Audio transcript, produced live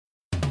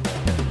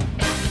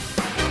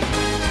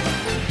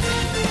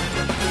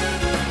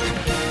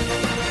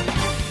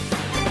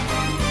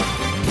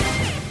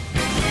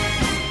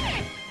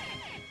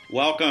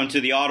Welcome to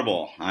The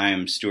Audible.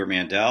 I'm Stuart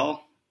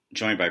Mandel,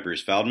 joined by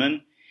Bruce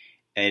Feldman.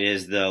 It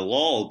is the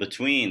lull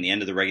between the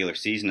end of the regular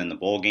season and the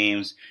bowl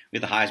games. We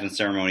had the Heisman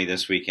ceremony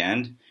this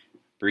weekend.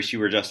 Bruce, you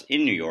were just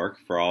in New York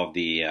for all of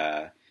the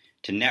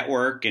to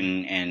network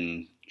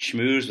and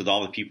schmooze with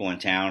all the people in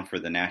town for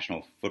the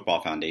National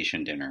Football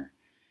Foundation dinner.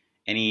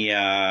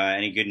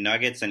 Any good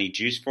nuggets? Any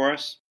juice for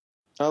us?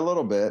 A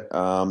little bit.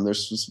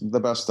 There's just the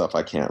best stuff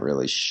I can't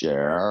really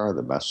share,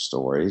 the best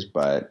stories,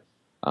 but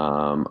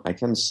I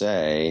can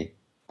say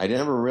I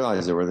never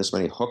realized there were this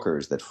many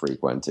hookers that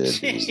frequented.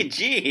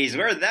 Jeez,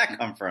 where did that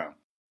come from?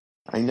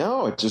 I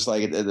know. It's just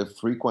like it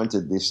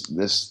frequented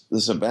this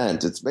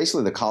event. It's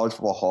basically the College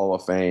Football Hall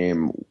of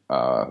Fame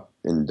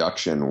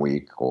induction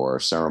week or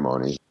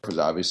ceremony. It was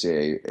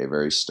obviously a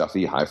very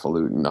stuffy,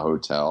 highfalutin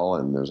hotel,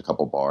 and there's a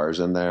couple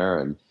bars in there,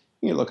 and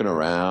you're looking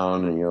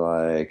around, and you're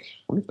like,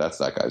 I wonder if that's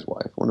that guy's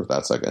wife. I wonder if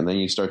that's like, and then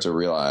you start to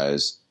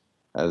realize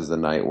as the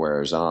night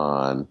wears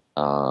on,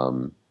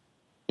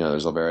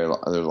 there's a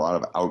lot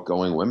of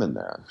outgoing women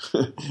there,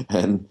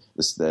 and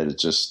it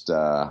just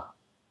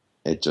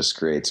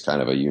creates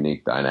kind of a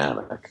unique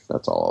dynamic.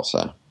 That's all I'll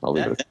say. I'll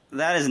leave it.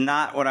 That is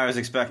not what I was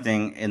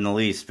expecting in the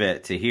least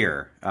bit to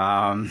hear.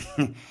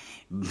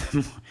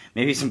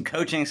 Maybe some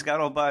coaching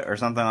scuttlebutt or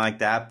something like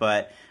that,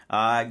 but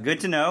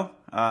good to know.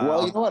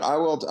 Well, you know what? I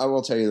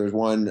will tell you. There's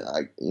one.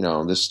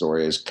 This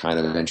story is kind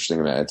of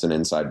interesting. It's an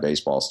inside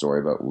baseball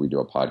story, but we do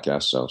a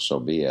podcast, so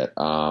be it.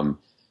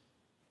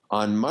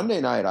 On Monday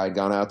night, I'd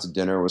gone out to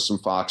dinner with some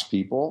Fox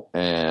people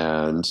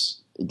and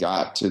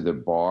got to the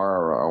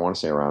bar, I want to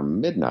say around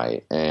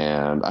midnight.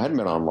 And I hadn't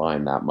been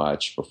online that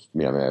much.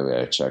 Maybe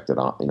I checked it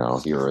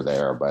on, here or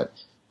there. But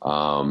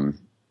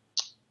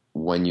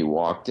when you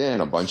walked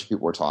in, a bunch of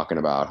people were talking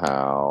about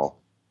how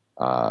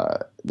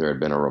there had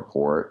been a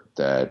report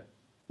that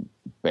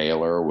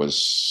Baylor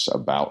was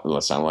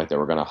it sounded like they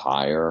were going to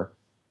hire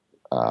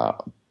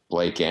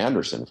Blake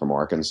Anderson from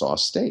Arkansas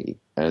State.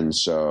 And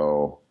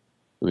so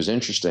it was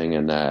interesting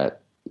in that,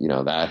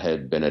 that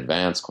had been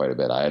advanced quite a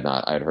bit.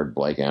 I'd heard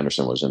Blake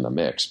Anderson was in the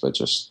mix, but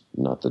just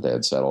not that they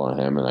had settled on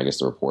him. And I guess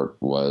the report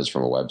was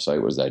from a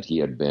website was that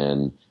they'd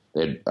been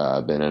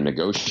in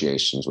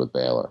negotiations with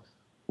Baylor.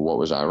 What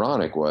was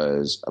ironic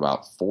was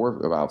about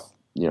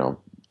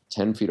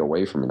 10 feet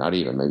away from me, not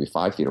even, maybe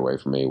 5 feet away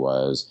from me,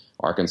 was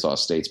Arkansas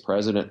State's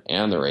president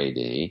and their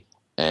AD.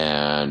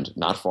 And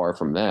not far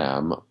from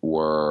them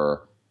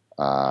were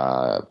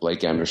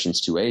Blake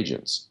Anderson's two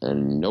agents,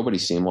 and nobody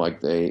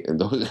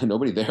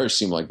there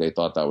seemed like they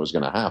thought that was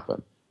going to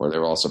happen, or they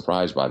were all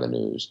surprised by the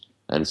news.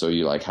 And so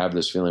you have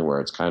this feeling where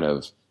it's kind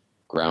of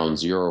ground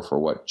zero for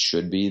what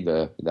should be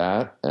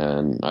that,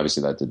 and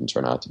obviously that didn't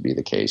turn out to be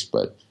the case.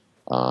 But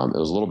it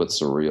was a little bit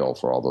surreal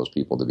for all those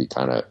people to be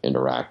kind of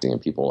interacting,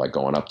 and people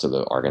going up to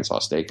the Arkansas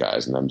State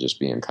guys and them just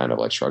being kind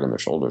of shrugging their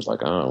shoulders,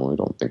 oh, we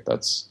don't think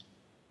that's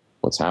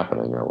what's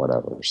happening or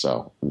whatever.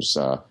 So it was.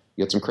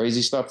 You get some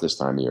crazy stuff this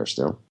time of year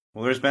still.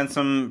 Well, there's been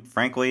some,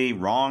 frankly,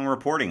 wrong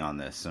reporting on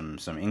this,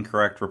 some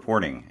incorrect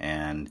reporting.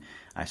 And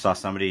I saw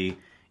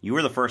you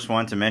were the first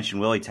one to mention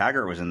Willie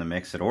Taggart was in the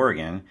mix at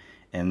Oregon,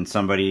 and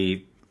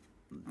somebody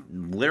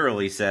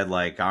literally said,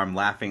 I'm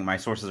laughing, my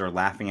sources are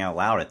laughing out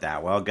loud at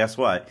that. Well, guess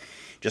what?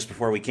 Just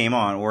before we came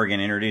on, Oregon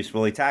introduced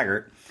Willie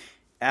Taggart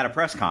at a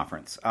press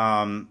conference.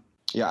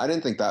 Yeah, I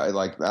didn't think that,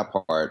 that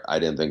part, I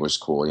didn't think was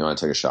cool. You want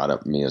to take a shot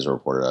at me as a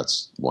reporter,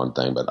 that's one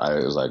thing. But I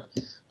was I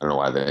don't know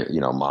why they,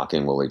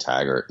 mocking Willie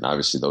Taggart. And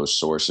obviously those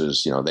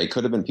sources, they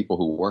could have been people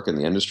who work in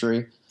the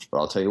industry. But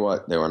I'll tell you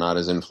what, they were not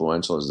as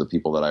influential as the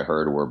people that I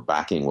heard were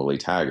backing Willie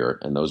Taggart.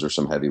 And those are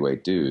some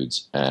heavyweight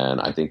dudes.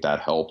 And I think that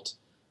helped,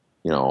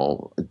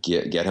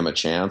 get him a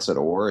chance at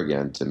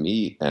Oregon to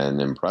meet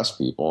and impress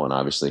people. And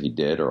obviously he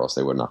did, or else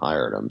they wouldn't have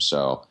hired him.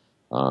 So,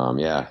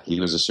 he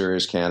was a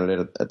serious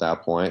candidate at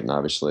that point, and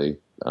obviously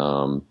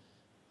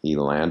he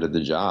landed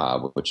the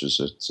job, which is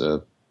it's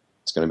going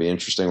to be an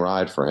interesting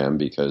ride for him,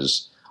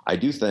 because I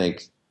do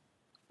think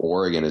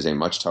Oregon is a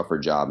much tougher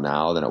job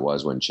now than it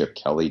was when Chip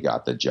Kelly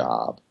got the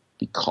job,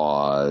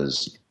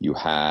 because you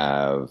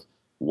have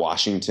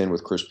Washington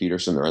with Chris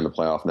Peterson. They're in the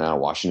playoff now.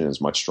 Washington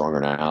is much stronger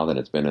now than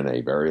it's been in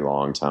a very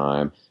long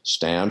time.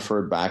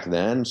 Stanford back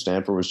then,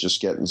 Stanford was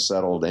just getting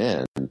settled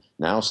in.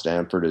 Now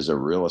Stanford is a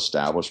real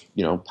established,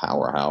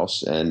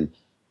 powerhouse, and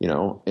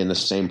in the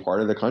same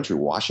part of the country.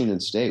 Washington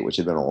State, which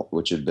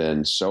had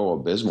been so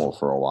abysmal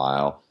for a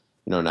while,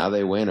 now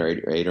they win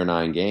eight or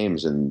nine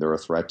games, and they're a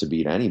threat to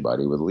beat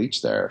anybody with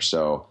Leach there.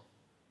 So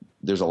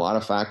there's a lot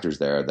of factors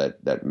there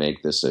that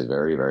make this a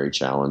very, very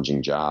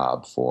challenging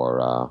job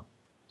for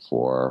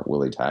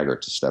Willie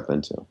Taggart to step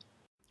into.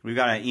 We've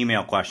got an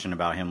email question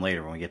about him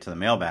later when we get to the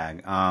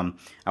mailbag. I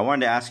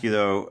wanted to ask you,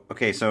 though,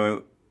 okay,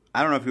 so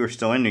I don't know if you were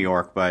still in New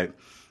York, but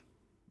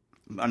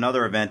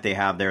another event they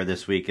have there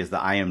this week is the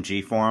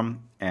IMG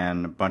Forum,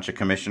 and a bunch of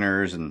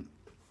commissioners and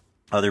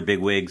other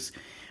bigwigs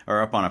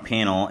are up on a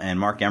panel, and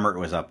Mark Emmert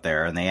was up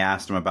there, and they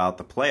asked him about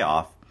the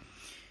playoff.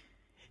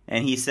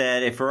 And he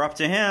said if it were up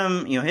to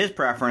him, his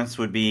preference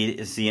would be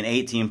to see an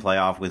 8-team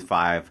playoff with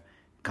 5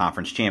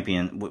 conference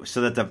champion,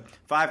 so that the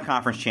 5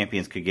 conference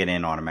champions could get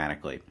in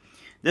automatically.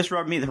 This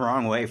rubbed me the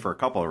wrong way for a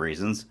couple of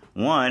reasons.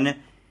 One,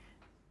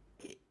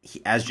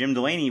 as Jim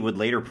Delaney would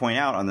later point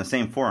out on the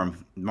same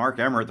forum, Mark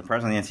Emmert, the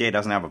president of the NCAA,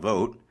 doesn't have a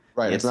vote.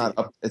 Right.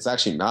 It's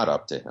actually not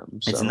up to him.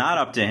 So. It's not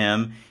up to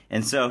him.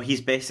 And so he's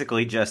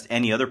basically just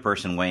any other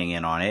person weighing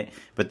in on it.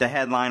 But the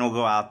headline will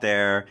go out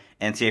there,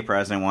 NCAA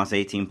president wants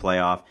 18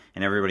 playoff,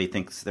 and everybody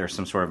thinks there's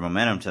some sort of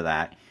momentum to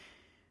that.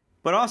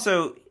 But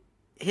also,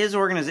 he's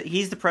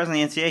the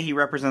president of the NCAA. He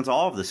represents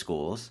all of the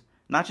schools,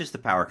 not just the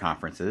power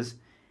conferences.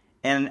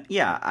 And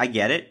yeah, I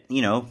get it.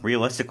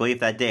 Realistically, if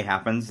that day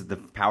happens, the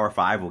Power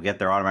 5 will get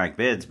their automatic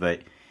bids.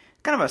 But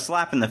kind of a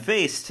slap in the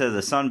face to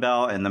the Sun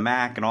Belt and the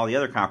MAC and all the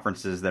other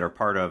conferences that are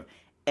part of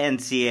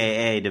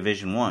NCAA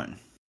Division I.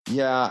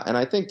 Yeah, and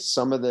I think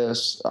some of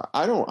this,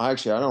 I don't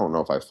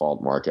know if I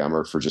fault Mark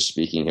Emmert for just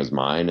speaking his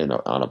mind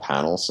on a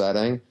panel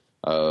setting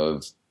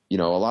of, a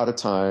lot of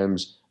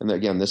times, and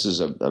again, this is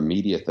a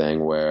media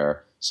thing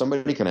where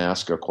somebody can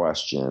ask a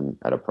question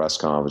at a press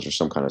conference or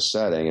some kind of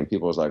setting, and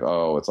people is like,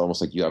 oh, it's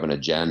almost like you have an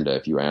agenda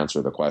if you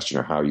answer the question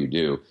or how you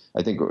do.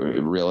 I think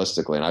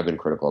realistically, and I've been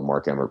critical of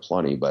Mark Emmert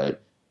plenty,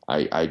 but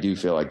I do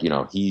feel like,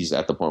 he's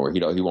at the point where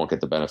he won't get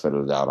the benefit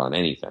of the doubt on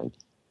anything.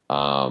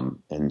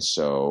 And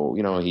so,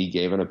 he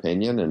gave an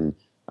opinion, and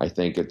I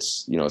think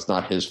it's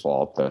not his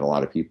fault that a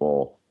lot of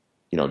people,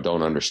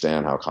 don't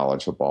understand how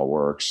college football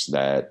works,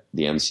 that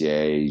the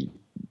NCAA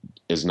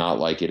is not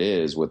like it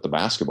is with the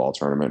basketball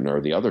tournament or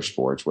the other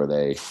sports where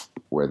they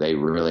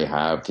really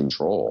have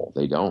control.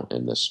 They don't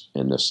in this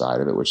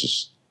side of it, which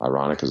is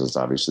ironic because it's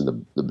obviously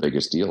the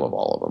biggest deal of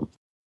all of them.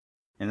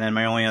 And then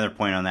my only other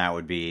point on that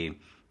would be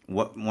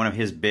one of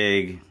his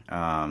big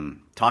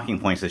talking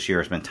points this year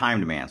has been time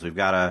demands. We've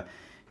got to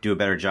do a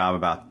better job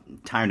about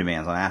time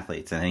demands on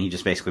athletes. And then he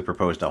just basically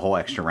proposed a whole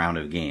extra round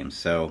of games.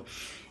 So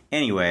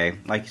anyway,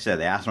 like you said,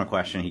 they asked him a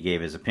question. He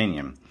gave his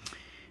opinion.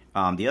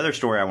 The other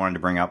story I wanted to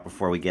bring up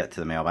before we get to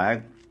the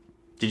mailbag,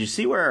 did you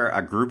see where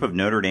a group of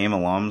Notre Dame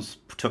alums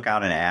took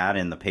out an ad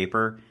in the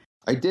paper?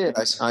 I did.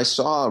 I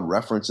saw a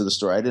reference to the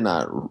story. I did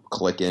not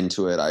click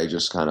into it. I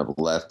just kind of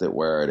left it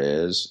where it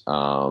is.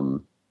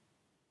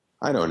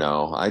 I don't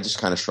know. I just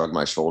kind of shrug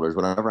my shoulders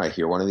whenever I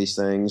hear one of these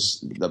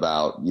things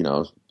about,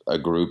 a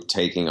group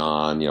taking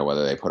on,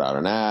 whether they put out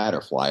an ad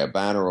or fly a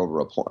banner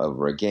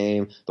over a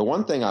game. The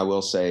one thing I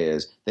will say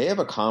is they have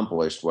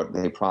accomplished what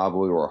they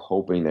probably were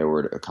hoping they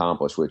would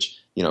accomplish, which,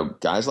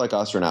 guys like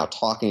us are now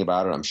talking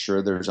about it. I'm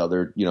sure there's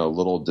other,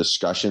 little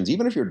discussions,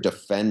 even if you're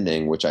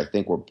defending, which I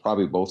think we're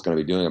probably both going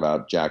to be doing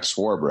about Jack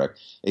Swarbrick.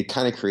 It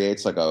kind of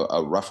creates like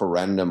a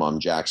referendum on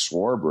Jack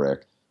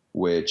Swarbrick,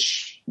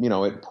 which,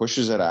 it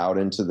pushes it out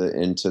into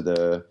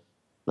the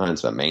not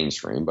into the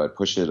mainstream, but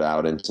push it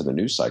out into the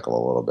news cycle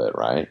a little bit,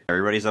 right?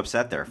 Everybody's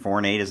upset there.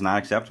 4-8 is not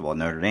acceptable at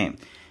Notre Dame.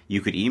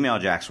 You could email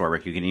Jack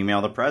Swarbrick. You could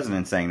email the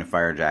president saying to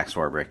fire Jack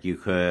Swarbrick. You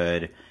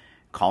could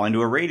call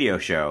into a radio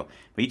show.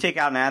 But you take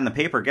out an ad in the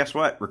paper, guess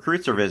what?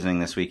 Recruits are visiting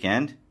this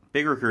weekend.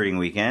 Big recruiting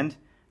weekend.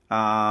 They're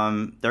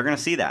going to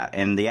see that.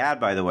 And the ad,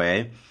 by the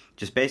way,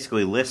 just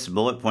basically lists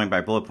bullet point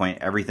by bullet point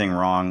everything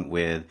wrong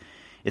with...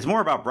 It's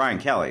more about Brian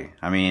Kelly.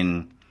 I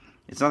mean...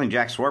 It's nothing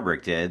Jack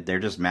Swarbrick did. They're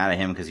just mad at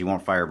him because he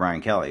won't fire Brian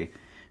Kelly.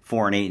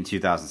 4-8 in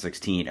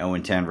 2016,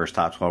 0-10 versus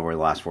top 12 over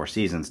the last 4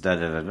 seasons.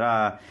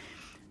 Then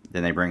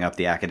they bring up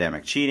the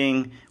academic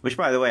cheating, which,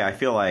 by the way, I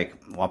feel like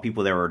while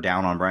people there were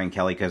down on Brian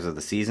Kelly because of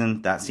the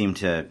season, that seemed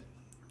to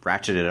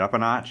ratchet it up a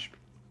notch.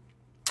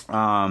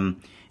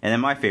 And then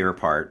my favorite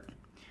part.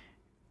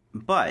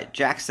 But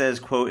Jack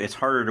says, quote, it's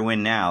harder to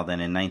win now than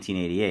in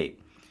 1988.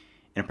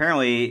 And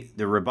apparently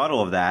the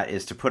rebuttal of that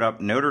is to put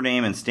up Notre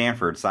Dame and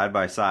Stanford side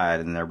by side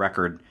in their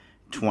record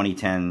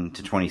 2010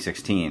 to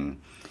 2016,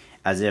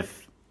 as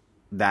if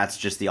that's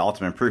just the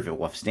ultimate proof.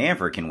 Well, if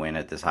Stanford can win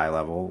at this high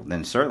level,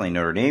 then certainly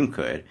Notre Dame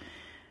could.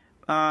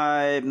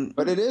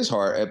 But it is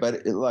hard.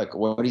 But look,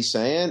 what he's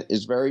saying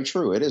is very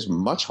true. It is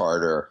much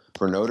harder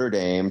for Notre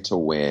Dame to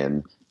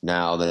win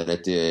now than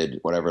it did,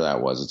 whatever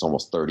that was. It's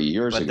almost 30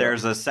 years ago. But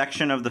there's a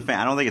section of the fan.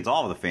 I don't think it's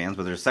all of the fans,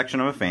 but there's a section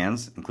of the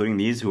fans, including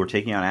these who are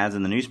taking out ads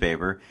in the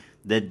newspaper,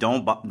 that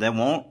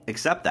won't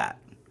accept that.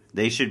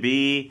 They should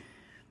be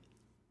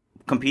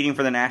competing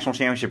for the national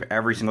championship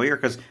every single year.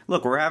 Because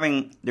look,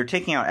 they're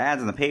taking out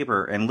ads in the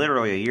paper, and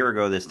literally a year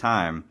ago this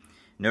time,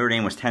 Notre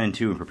Dame was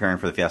 10-2 and preparing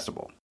for the Fiesta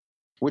Bowl.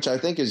 Which I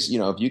think is,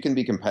 if you can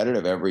be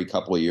competitive every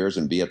couple of years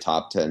and be a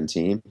top 10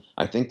 team,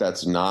 I think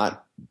that's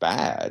not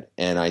bad.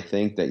 And I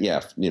think that,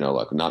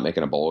 look, not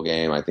making a bowl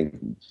game, I think,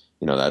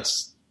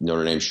 that's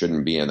Notre Dame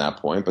shouldn't be in that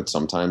point. But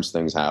sometimes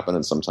things happen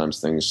and sometimes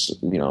things,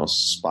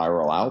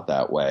 spiral out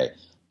that way.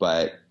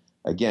 But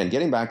again,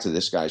 getting back to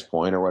this guy's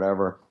point or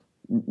whatever,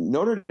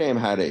 Notre Dame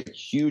had a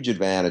huge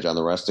advantage on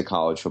the rest of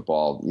college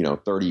football,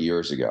 30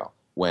 years ago,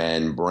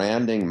 when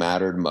branding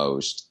mattered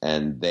most,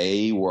 and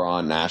they were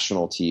on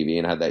national TV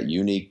and had that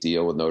unique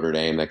deal with Notre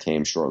Dame that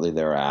came shortly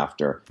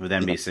thereafter. With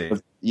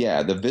NBC.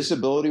 The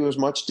visibility was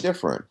much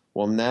different.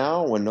 Well,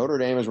 now when Notre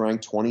Dame is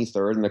ranked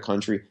 23rd in the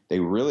country, they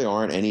really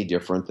aren't any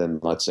different than,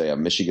 let's say, a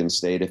Michigan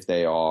State if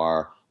they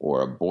are,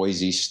 or a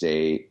Boise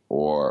State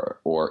or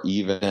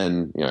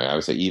even, I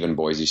would say even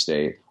Boise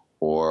State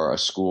or a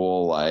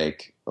school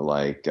like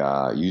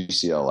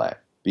UCLA,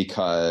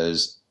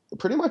 because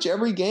pretty much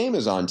every game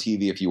is on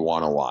TV if you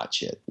want to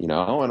watch it, and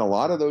a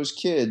lot of those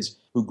kids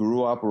who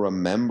grew up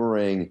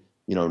remembering,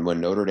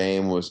 when Notre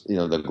Dame was,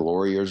 the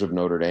glory years of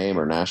Notre Dame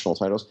or national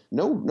titles,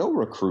 no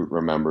recruit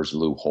remembers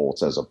Lou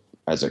Holtz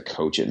as a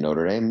coach at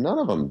Notre Dame. None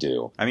of them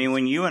do. I mean,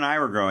 when you and I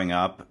were growing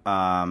up,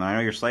 and I know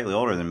you're slightly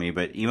older than me,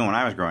 but even when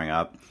I was growing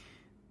up,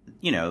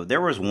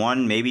 there was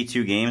one, maybe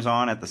two games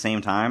on at the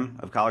same time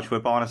of college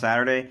football on a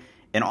Saturday,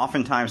 and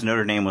oftentimes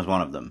Notre Dame was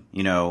one of them.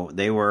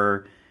 They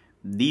were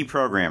the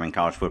program in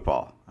college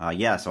football.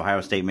 Yes,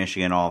 Ohio State,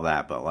 Michigan, all of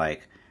that, but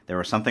there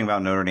was something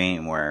about Notre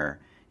Dame where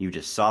you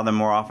just saw them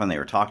more often, they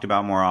were talked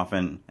about more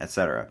often,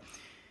 etc.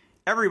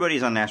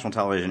 Everybody's on national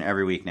television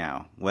every week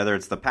now, whether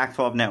it's the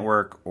Pac-12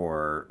 network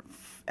or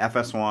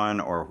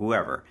FS1 or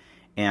whoever.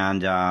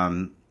 And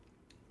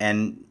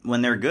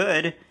when they're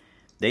good,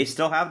 they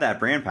still have that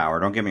brand power.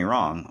 Don't get me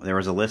wrong. There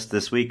was a list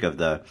this week of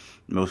the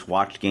most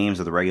watched games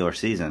of the regular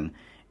season,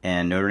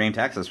 and Notre Dame,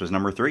 Texas was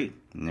number 3.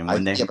 And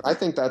I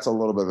think that's a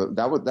little bit of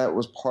that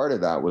was part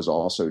of that was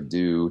also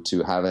due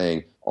to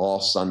having all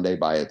Sunday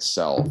by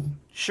itself.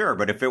 Sure,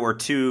 but if it were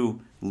two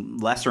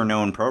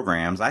lesser-known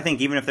programs, I think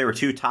even if they were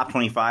two top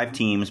 25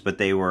 teams, but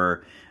they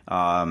were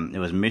it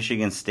was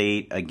Michigan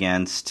State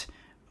against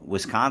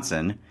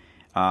Wisconsin,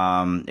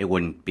 it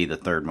wouldn't be the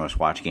third most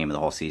watched game of the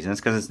whole season. It's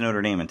because it's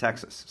Notre Dame and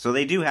Texas. So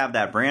they do have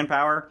that brand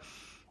power,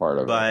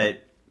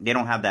 but they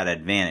don't have that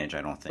advantage,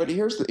 I don't think. But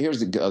here's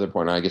the other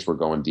point. I guess we're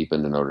going deep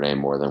into Notre Dame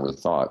more than we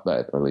thought, or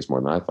at least more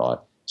than I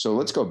thought. So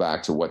let's go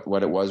back to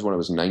what it was when it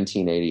was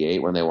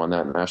 1988 when they won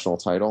that national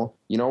title.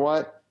 You know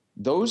what?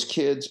 Those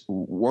kids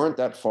weren't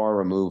that far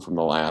removed from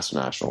the last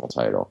national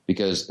title,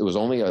 because it was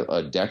only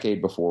a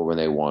decade before when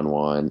they won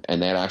one,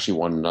 and they had actually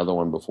won another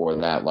one before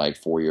that,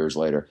 4 years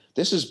later.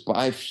 This is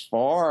by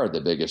far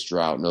the biggest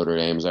drought Notre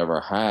Dame's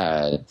ever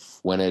had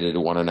when it had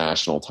won a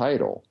national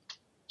title.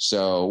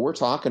 So we're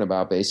talking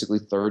about basically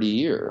 30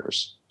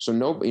 years. So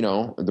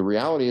the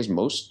reality is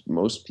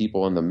most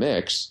people in the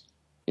mix,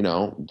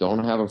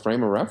 don't have a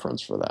frame of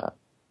reference for that.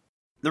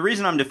 The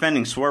reason I'm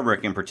defending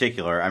Swarbrick in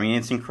particular, I mean,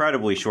 it's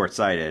incredibly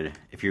short-sighted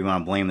if you're going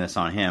to blame this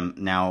on him.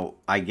 Now,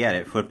 I get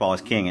it. Football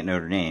is king at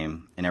Notre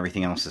Dame, and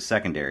everything else is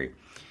secondary.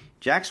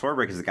 Jack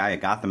Swarbrick is the guy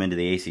that got them into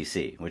the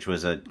ACC, which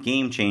was a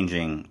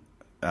game-changing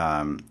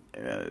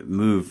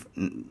move,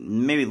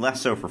 maybe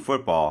less so for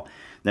football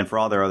than for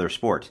all their other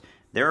sports.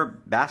 Their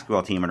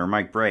basketball team under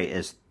Mike Bray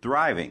is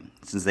thriving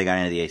since they got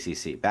into the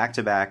ACC.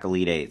 Back-to-back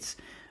Elite Eights.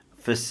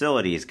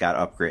 Facilities got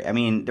upgraded. I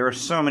mean, there are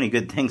so many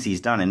good things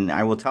he's done, and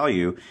I will tell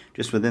you,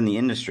 just within the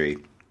industry,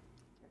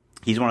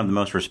 he's one of the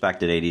most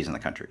respected ADs in the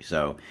country.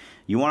 So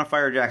you want to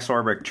fire Jack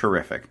Swarbrick,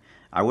 terrific.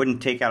 I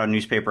wouldn't take out a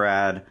newspaper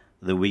ad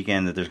the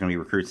weekend that there's going to be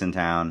recruits in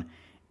town,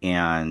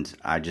 and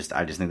I just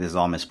think this is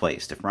all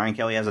misplaced. If Brian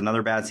Kelly has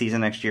another bad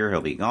season next year,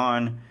 he'll be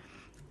gone.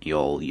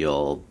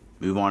 You'll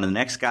move on to the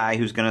next guy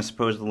who's going to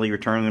supposedly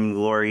return him to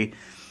glory.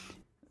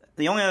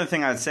 The only other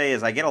thing I'd say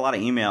is I get a lot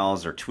of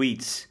emails or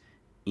tweets.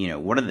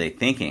 What are they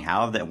thinking?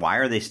 Why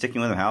are they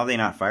sticking with him? How have they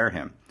not fired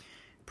him?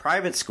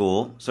 Private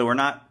school, so we're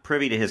not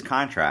privy to his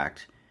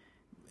contract.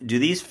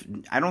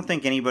 I don't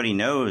think anybody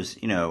knows,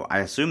 I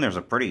assume there's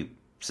a pretty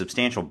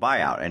substantial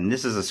buyout. And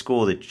this is a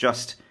school that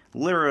just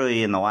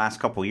literally in the last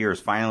couple years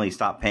finally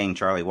stopped paying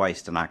Charlie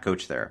Weiss to not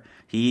coach there.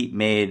 He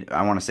made,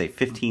 I want to say,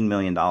 $15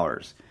 million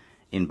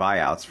in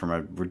buyouts from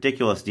a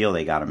ridiculous deal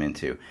they got him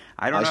into.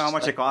 I don't know how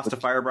much it costs to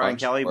fire Brian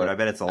Kelly, but I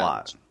bet it's a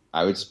lot.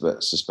 I would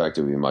suspect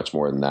it would be much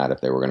more than that if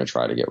they were going to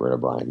try to get rid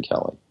of Brian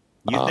Kelly.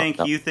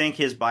 You think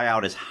his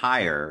buyout is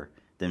higher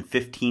than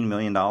 $15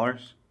 million?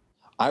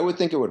 I would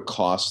think it would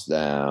cost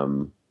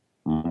them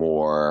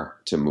more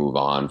to move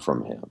on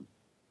from him.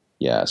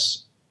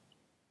 Yes.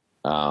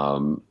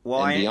 Beyond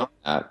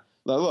that,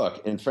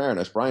 look, in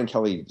fairness, Brian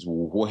Kelly is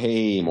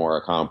way more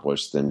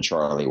accomplished than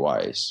Charlie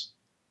Weiss.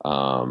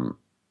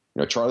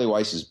 Charlie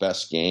Weiss's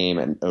best game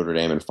at Notre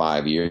Dame in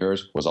 5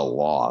 years was a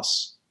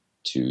loss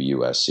to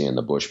USC in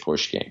the Bush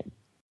push game.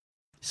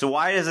 So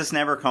why does this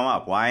never come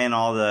up? Why in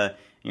all the,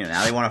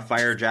 now they want to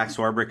fire Jack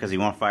Swarbrick because he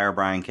won't fire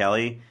Brian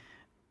Kelly?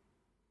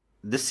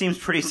 This seems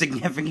pretty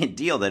significant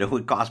deal that it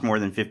would cost more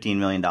than $15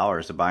 million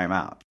to buy him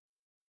out.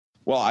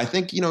 Well, I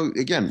think,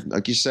 again,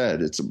 like you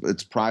said,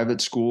 it's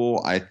private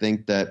school. I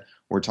think that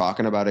we're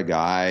talking about a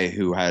guy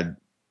who had,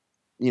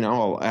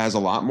 has a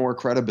lot more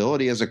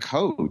credibility as a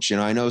coach.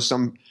 I know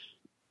some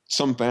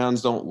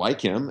fans don't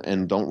like him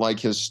and don't like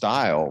his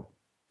style,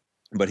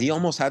 but he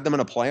almost had them in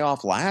a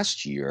playoff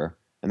last year,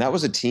 and that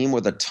was a team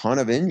with a ton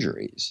of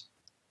injuries.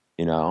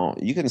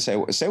 You can say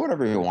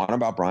whatever you want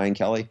about Brian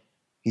Kelly.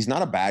 He's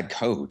not a bad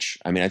coach.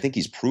 I mean, I think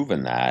he's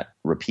proven that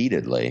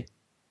repeatedly.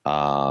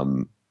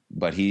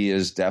 But he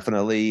is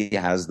definitely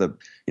has the,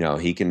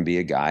 he can be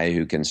a guy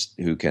who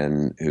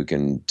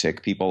can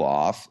tick people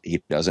off.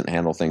 He doesn't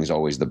handle things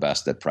always the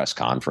best at press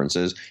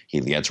conferences. He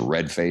gets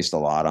red-faced a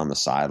lot on the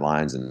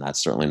sidelines, and that's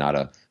certainly not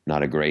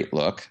a great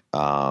look.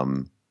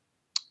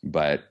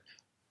 But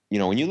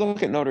when you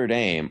look at Notre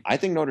Dame, I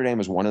think Notre Dame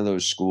is one of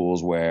those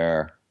schools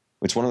where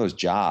it's one of those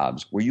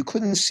jobs where you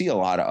couldn't see a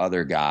lot of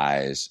other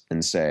guys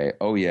and say,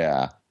 oh,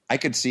 yeah, I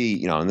could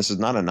see, and this is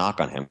not a knock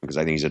on him because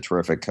I think he's a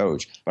terrific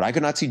coach, but I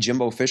could not see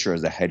Jimbo Fisher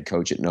as the head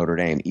coach at Notre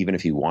Dame, even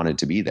if he wanted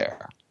to be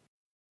there.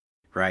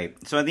 Right.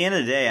 So at the end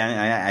of the day,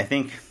 I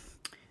think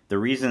the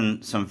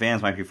reason some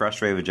fans might be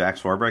frustrated with Jack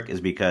Swarbrick is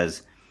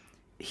because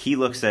he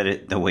looks at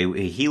it the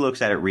way he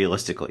looks at it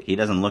realistically. He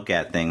doesn't look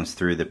at things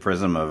through the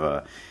prism of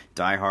a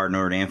diehard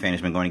Notre Dame fan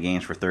who's been going to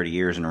games for 30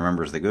 years and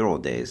remembers the good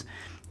old days.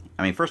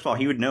 I mean, first of all,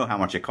 he would know how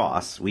much it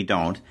costs. We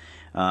don't,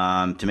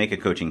 to make a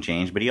coaching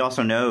change. But he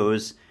also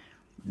knows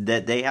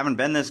that they haven't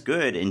been this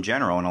good in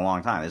general in a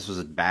long time. This was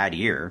a bad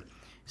year.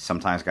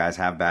 Sometimes guys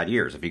have bad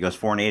years. If he goes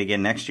 4-8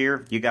 again next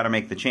year, you got to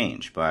make the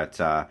change. But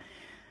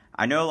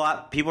I know a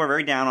lot people are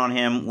very down on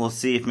him. We'll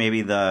see if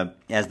maybe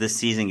as this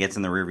season gets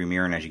in the rearview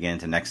mirror and as you get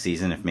into next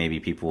season, if maybe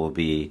people will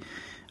be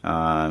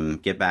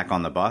get back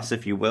on the bus,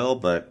 if you will.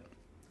 But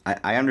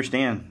I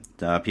understand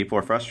people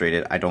are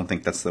frustrated. I don't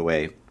think that's the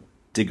way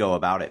to go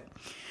about it.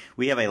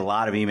 We have a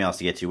lot of emails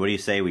to get to. What do you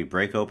say we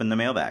break open the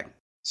mailbag?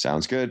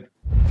 Sounds good.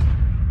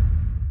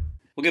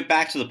 We'll get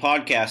back to the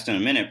podcast in a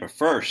minute, but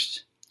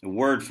first, a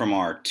word from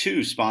our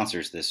two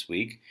sponsors this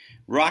week.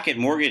 Rocket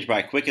Mortgage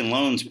by Quicken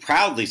Loans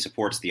proudly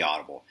supports the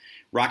Audible.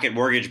 Rocket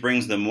Mortgage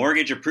brings the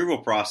mortgage approval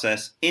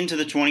process into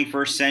the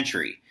 21st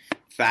century.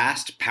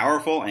 Fast,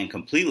 powerful, and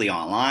completely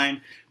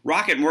online,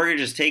 Rocket Mortgage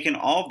has taken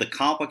all of the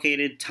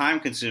complicated,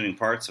 time-consuming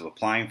parts of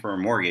applying for a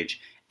mortgage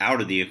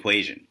out of the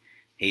equation.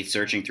 Hate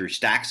searching through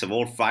stacks of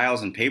old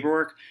files and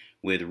paperwork?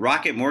 With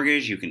Rocket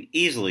Mortgage, you can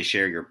easily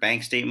share your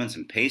bank statements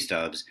and pay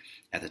stubs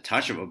at the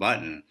touch of a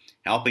button,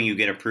 helping you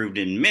get approved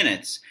in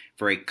minutes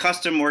for a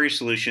custom mortgage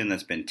solution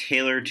that's been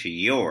tailored to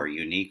your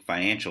unique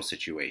financial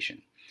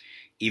situation.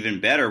 Even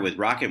better, with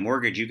Rocket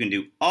Mortgage, you can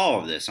do all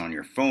of this on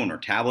your phone or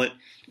tablet.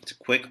 It's a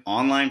quick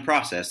online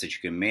process that you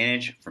can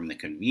manage from the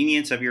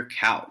convenience of your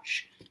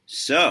couch.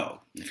 So,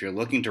 if you're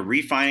looking to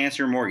refinance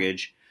your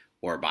mortgage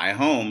or buy a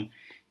home,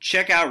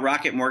 check out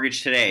Rocket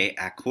Mortgage today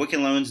at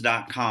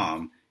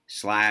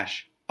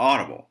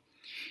quickenloans.com/audible.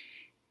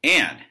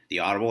 And the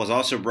Audible is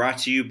also brought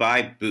to you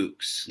by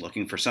Books.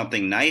 Looking for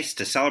something nice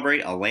to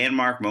celebrate a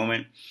landmark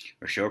moment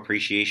or show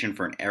appreciation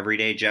for an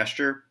everyday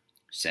gesture?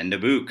 Send a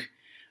Book.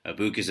 A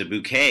Book is a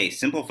bouquet,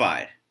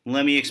 simplified.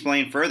 Let me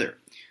explain further.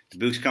 The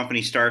Books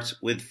company starts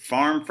with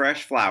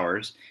farm-fresh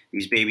flowers.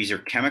 These babies are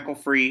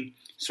chemical-free,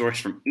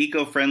 sourced from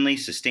eco-friendly,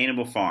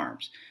 sustainable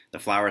farms. The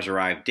flowers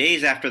arrive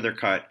days after they're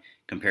cut,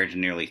 compared to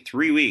nearly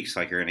 3 weeks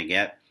like you're going to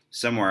get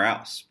somewhere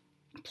else.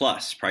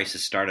 Plus,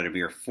 prices start at a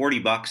mere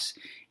 $40,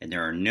 and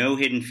there are no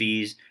hidden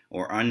fees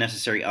or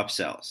unnecessary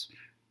upsells.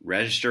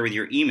 Register with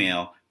your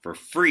email for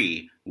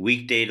free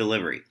weekday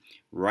delivery.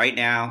 Right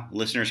now,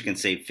 listeners can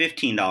save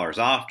 $15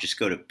 off. Just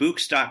go to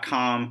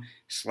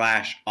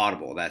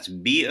Books.com/audible. That's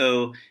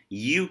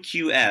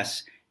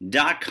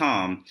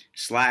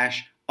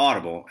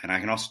BOUQS.com/audible. And I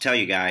can also tell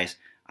you guys,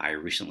 I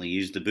recently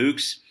used the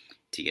Books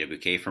to get a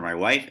bouquet for my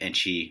wife, and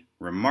she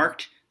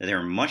remarked that they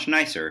were much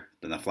nicer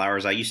than the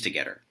flowers I used to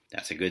get her.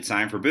 That's a good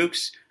sign for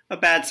Books, a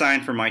bad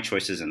sign for my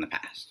choices in the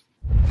past.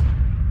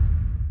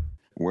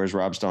 Where's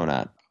Rob Stone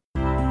at?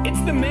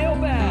 It's the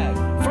mailbag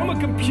from a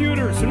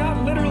computer, so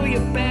not literally a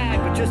bag,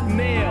 but just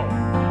mail.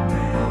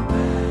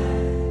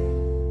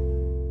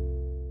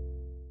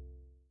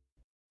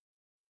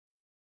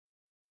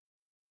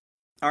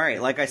 All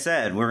right, like I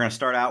said, we're going to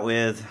start out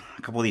with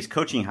a couple of these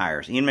coaching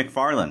hires. Ian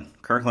McFarland,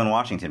 Kirkland,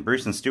 Washington,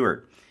 Bruce and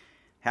Stewart.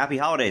 Happy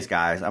holidays,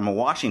 guys. I'm a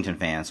Washington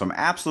fan, so I'm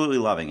absolutely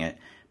loving it.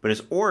 But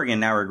is Oregon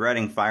now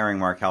regretting firing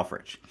Mark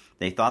Helfrich?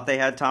 They thought they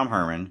had Tom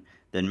Herman,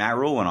 then Matt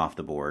Rule went off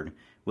the board.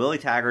 Willie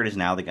Taggart is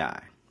now the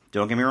guy.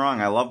 Don't get me wrong,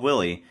 I love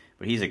Willie,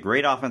 but he's a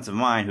great offensive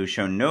mind who's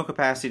shown no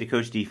capacity to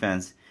coach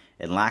defense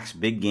and lacks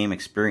big game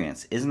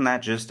experience. Isn't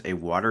that just a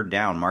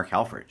watered-down Mark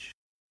Helfrich?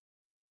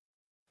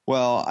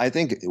 Well, I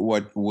think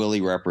what Willie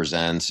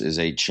represents is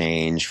a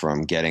change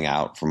from getting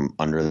out from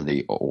under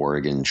the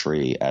Oregon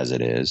tree as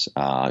it is.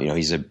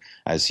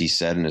 As he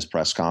said in his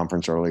press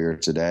conference earlier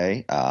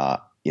today,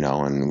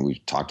 and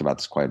we've talked about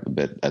this quite a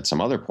bit at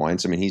some other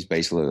points. I mean, he's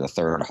basically the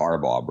third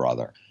Harbaugh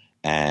brother.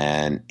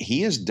 And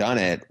he has done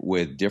it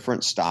with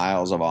different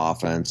styles of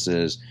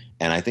offenses.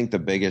 And I think the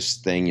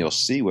biggest thing you'll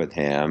see with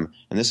him,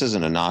 and this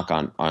isn't a knock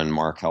on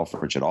Mark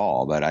Helfrich at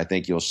all, but I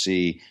think you'll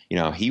see,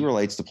 he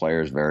relates to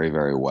players very,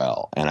 very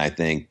well. And I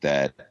think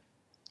that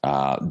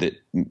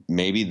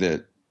maybe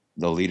the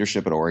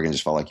leadership at Oregon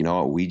just felt like,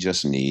 we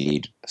just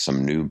need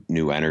some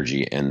new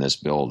energy in this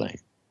building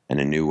and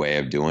a new way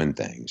of doing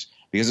things.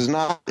 Because it's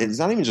not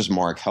even just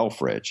Mark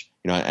Helfrich,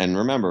 and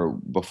remember,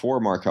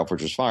 before Mark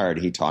Helfrich was fired,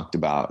 he talked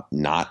about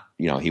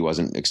he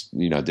wasn't,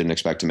 didn't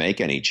expect to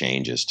make any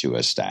changes to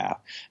his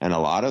staff. And a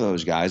lot of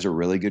those guys are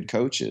really good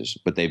coaches,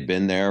 but they've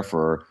been there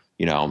for,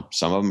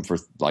 some of them for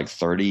like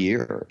 30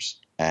 years.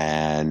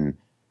 And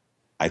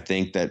I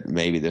think that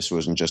maybe this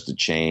wasn't just a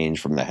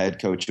change from the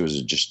head coach. It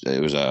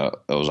was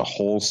a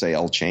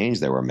wholesale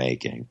change they were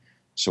making.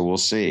 So we'll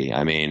see.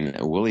 I mean,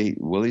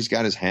 Willie's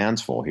got his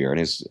hands full here, and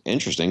it's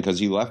interesting because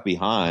he left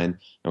behind.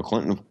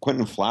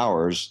 Quentin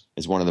Flowers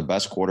is one of the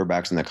best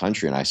quarterbacks in the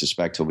country, and I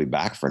suspect he'll be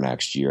back for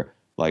next year.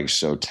 Like,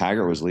 so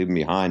Taggart was leaving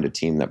behind a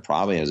team that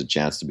probably has a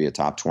chance to be a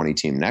top 20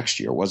 team next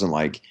year. It wasn't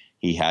like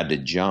he had to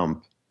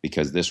jump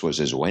because this was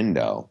his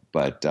window,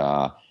 but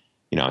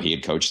he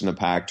had coached in the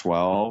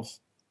Pac-12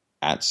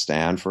 at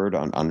Stanford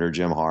under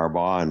Jim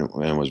Harbaugh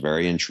and was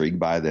very intrigued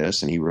by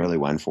this, and he really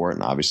went for it,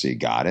 and obviously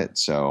got it.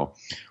 So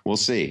we'll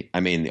see.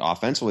 I mean,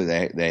 offensively,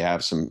 they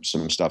have some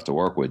stuff to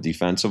work with.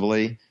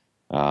 Defensively,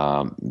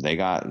 they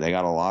got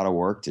a lot of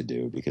work to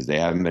do because they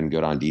haven't been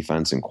good on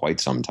defense in quite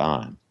some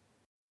time.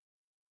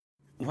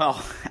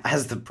 Well,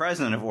 as the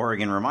president of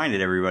Oregon reminded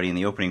everybody in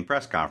the opening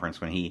press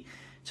conference when he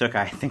took,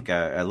 I think,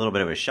 a little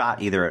bit of a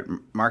shot either at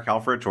Mark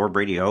Helfrich or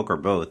Brady Hoke or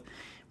both,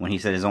 when he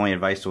said his only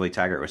advice to Willie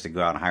Taggart was to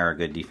go out and hire a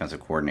good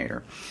defensive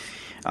coordinator.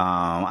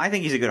 I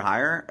think he's a good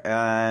hire.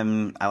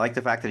 I like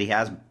the fact that he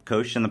has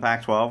coached in the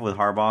Pac-12 with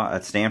Harbaugh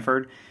at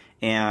Stanford,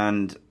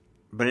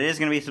 but it is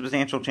going to be a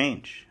substantial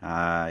change.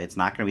 It's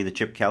not going to be the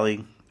Chip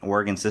Kelly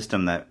Oregon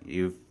system that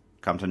you've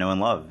come to know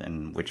and love,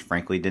 and which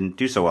frankly didn't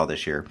do so well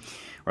this year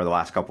or the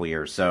last couple of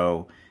years.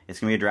 So it's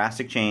going to be a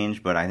drastic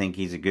change, but I think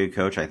he's a good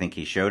coach. I think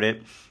he showed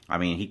it. I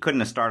mean, he couldn't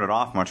have started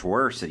off much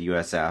worse at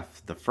USF.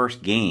 The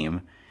first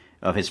game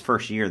of his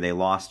first year, they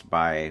lost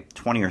by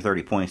 20 or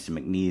 30 points to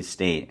McNeese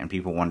State, and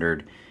people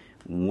wondered,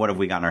 what have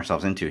we gotten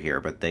ourselves into here?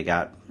 But they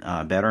got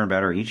better and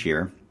better each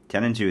year,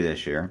 10-2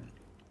 this year.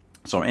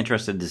 So I'm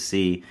interested to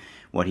see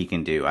what he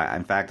can do.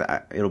 In fact,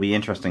 it'll be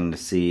interesting to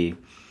see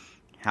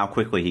how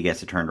quickly he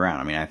gets it turned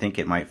around. I mean, I think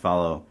it might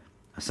follow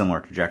a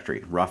similar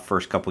trajectory. Rough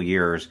first couple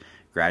years,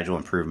 gradual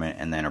improvement,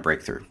 and then a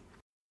breakthrough.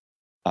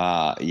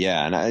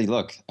 Yeah, and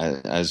look,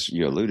 as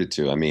you alluded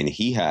to, I mean,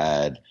 he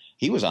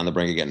was on the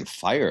brink of getting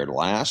fired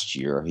last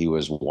year. He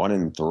was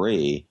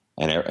 1-3,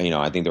 and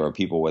I think there were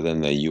people within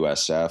the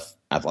USF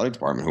athletic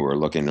department who were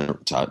looking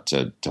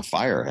to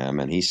fire him,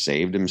 and he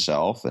saved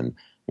himself and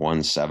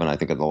won 7, I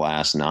think, of the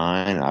last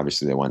 9. And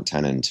obviously, they went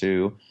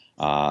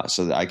 10-2.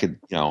 So that I could,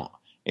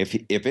 if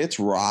it's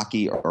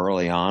rocky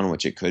early on,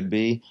 which it could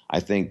be,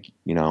 I think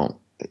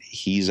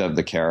he's of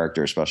the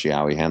character, especially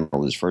how he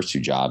handled his first 2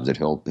 jobs, that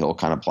he'll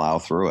kind of plow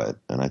through it,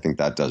 and I think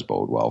that does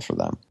bode well for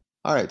them.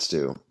 All right,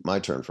 Stu, my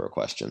turn for a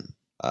question.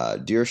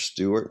 Dear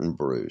Stuart and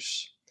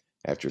Bruce,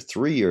 after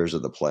 3 years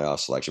of the playoff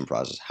selection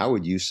process, how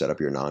would you set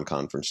up your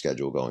non-conference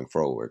schedule going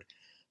forward?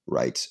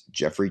 Writes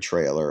Jeffrey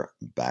Trailer,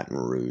 Baton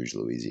Rouge,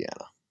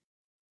 Louisiana.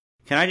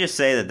 Can I just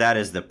say that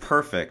is the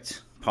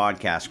perfect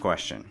podcast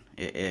question?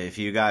 If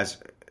you guys,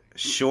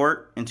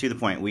 short and to the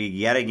point, we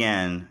yet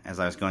again, as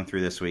I was going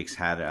through this week's,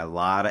 had a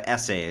lot of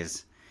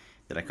essays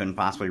that I couldn't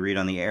possibly read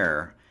on the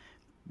air.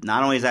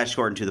 Not only is that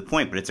short and to the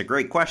point, but it's a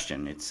great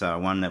question. It's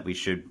one that we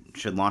should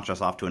launch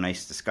us off to a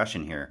nice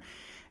discussion here.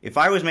 If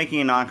I was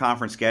making a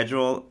non-conference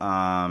schedule,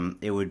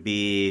 it would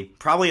be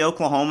probably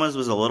Oklahoma's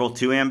was a little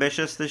too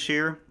ambitious this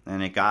year,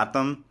 and it got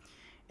them.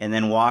 And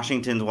then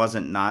Washington's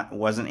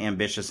wasn't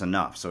ambitious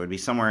enough, so it'd be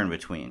somewhere in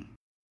between.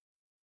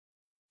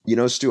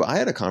 Stu, I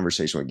had a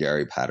conversation with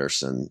Gary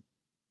Patterson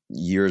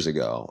years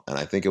ago, and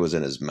I think it was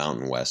in his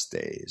Mountain West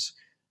days,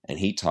 and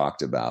he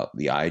talked about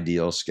the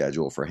ideal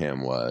schedule for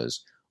him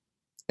was,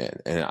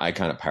 and I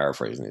kind of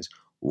paraphrasing these,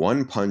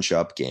 one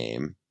punch-up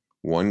game,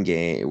 one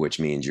game, which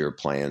means you're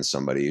playing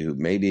somebody who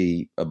may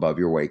be above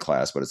your weight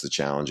class, but it's a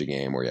challenging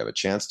game where you have a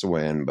chance to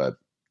win, but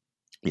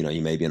you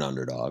may be an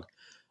underdog.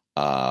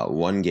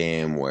 One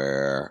game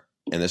where,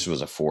 and this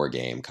was a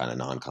 4-game kind of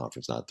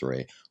non-conference, not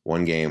 3.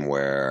 One game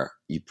where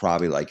you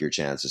probably like your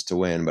chances to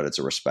win, but it's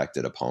a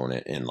respected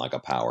opponent in like a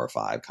Power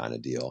 5 kind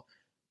of deal.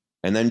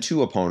 And then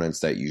 2 opponents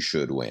that you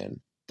should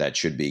win. That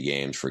should be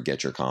games for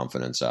get your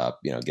confidence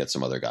up, get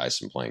some other guys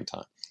some playing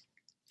time.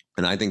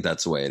 And I think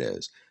that's the way it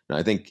is. And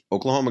I think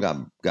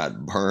Oklahoma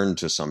got burned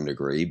to some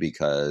degree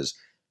because,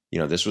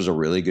 this was a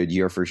really good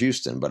year for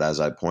Houston. But as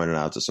I pointed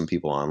out to some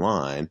people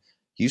online,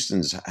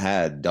 Houston's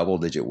had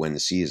double-digit win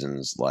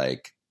seasons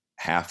like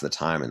half the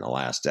time in the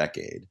last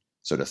decade.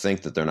 So to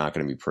think that they're not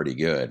going to be pretty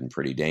good and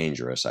pretty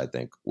dangerous, I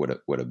think would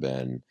have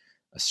been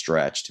a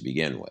stretch to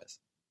begin with.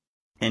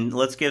 And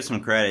let's give some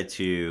credit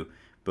to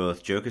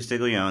both Joe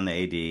Castiglione,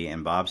 the AD,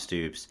 and Bob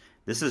Stoops.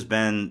 This has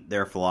been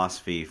their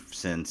philosophy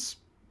since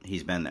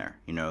he's been there.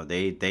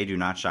 They do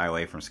not shy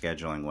away from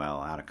scheduling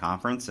well out of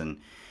conference, and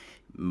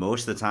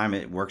most of the time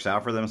it works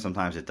out for them.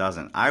 Sometimes it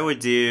doesn't. I would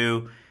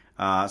do,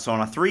 so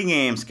on a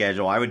 3-game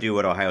schedule, I would do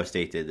what Ohio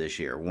State did this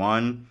year.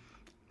 1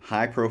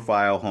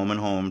 high-profile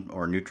home-and-home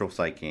or neutral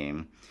site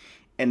game.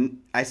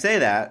 And I say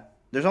that,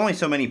 there's only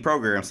so many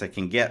programs that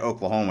can get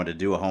Oklahoma to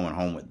do a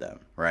home-and-home with them,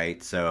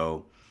 right?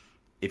 So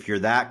if you're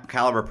that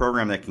caliber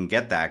program that can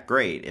get that,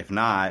 great. If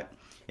not,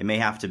 it may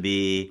have to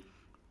be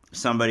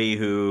somebody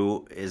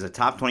who is a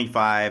top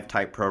 25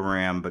 type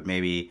program, but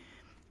maybe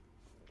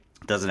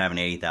doesn't have an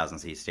 80,000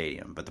 seat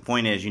stadium. But the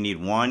point is, you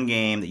need one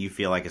game that you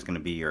feel like is going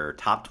to be your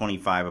top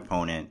 25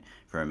 opponent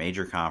for a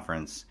major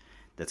conference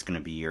that's going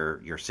to be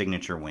your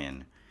signature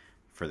win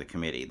for the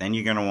committee. Then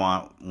you're going to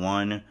want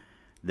one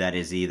that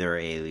is either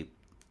a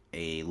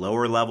a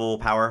lower level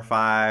Power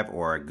 5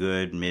 or a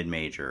good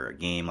mid-major, a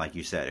game like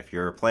you said. If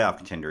you're a playoff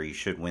contender, you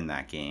should win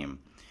that game,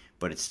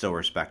 but it's still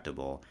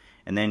respectable.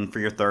 And then for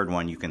your third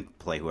one, you can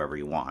play whoever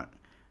you want.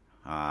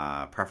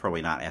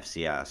 Preferably not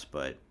FCS,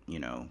 but,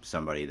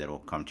 somebody that will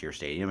come to your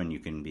stadium and you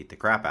can beat the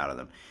crap out of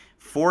them.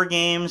 4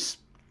 games,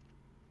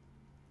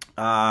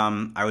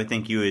 I would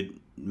think you would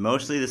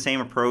mostly the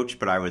same approach,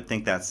 but I would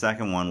think that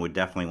second one would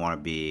definitely want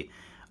to be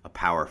a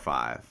Power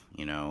 5.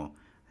 I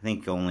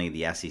think only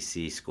the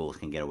SEC schools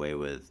can get away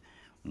with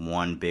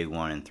 1 big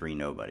one and 3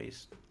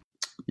 nobodies.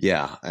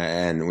 Yeah,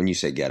 and when you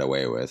say get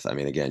away with, I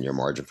mean, again, your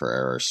margin for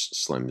error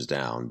slims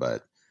down,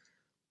 but,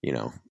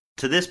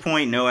 To this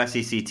point, no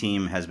SEC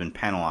team has been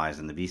penalized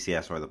in the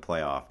BCS or the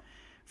playoff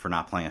for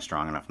not playing a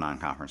strong enough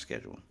non-conference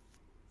schedule.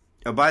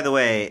 Oh, by the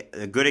way,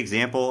 a good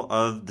example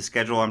of the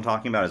schedule I'm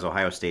talking about is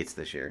Ohio State's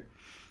this year.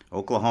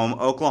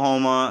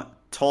 Oklahoma,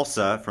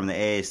 Tulsa from the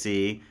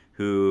AAC,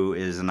 who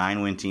is a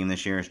 9-win team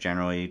this year, is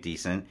generally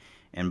decent.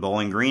 And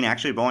Bowling Green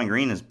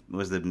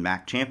was the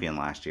MAC champion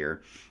last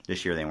year.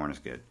 This year they weren't as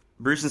good.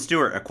 Bruce and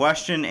Stewart, a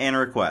question and a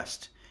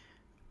request.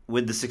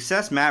 With the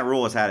success Matt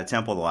Rule has had at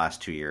Temple the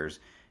last 2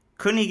 years,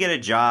 couldn't he get a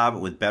job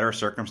with better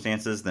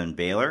circumstances than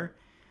Baylor?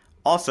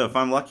 Also, if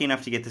I'm lucky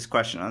enough to get this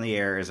question on the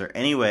air, is there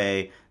any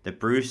way that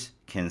Bruce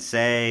can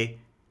say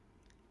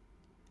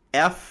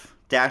F...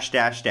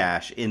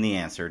 in the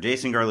answer?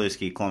 Jason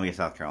Garlewski, Columbia,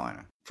 South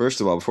Carolina.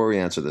 First of all, before we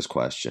answer this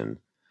question,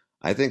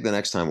 I think the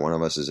next time one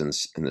of us is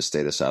in the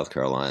state of South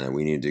Carolina,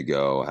 we need to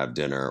go have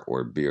dinner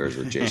or beers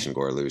with Jason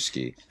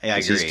Gorlewski. I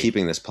agree. He's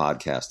keeping this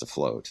podcast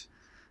afloat.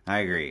 I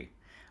agree.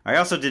 I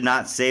also did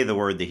not say the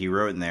word that he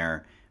wrote in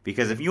there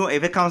because if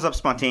it comes up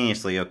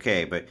spontaneously,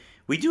 okay. But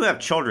we do have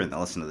children that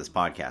listen to this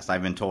podcast.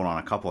 I've been told on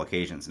a couple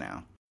occasions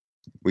now.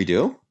 We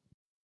do?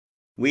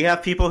 We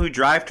have people who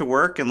drive to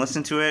work and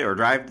listen to it, or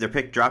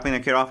dropping their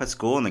kid off at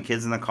school, and the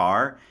kid's in the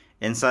car,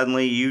 and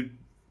suddenly you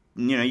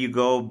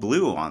go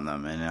blue on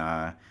them,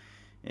 and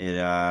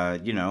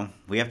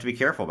we have to be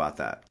careful about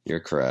that.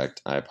 You're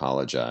correct. I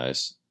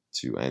apologize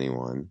to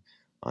anyone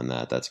on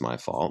that. That's my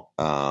fault.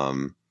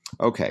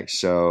 Okay,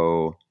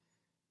 so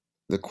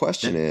the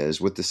question is,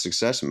 with the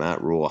success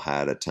Matt Rule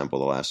had at Temple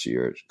the last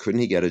year,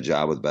 couldn't he get a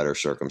job with better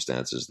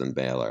circumstances than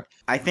Baylor?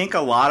 I think a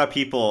lot of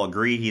people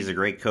agree he's a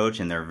great coach,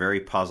 and they're very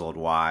puzzled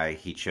why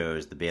he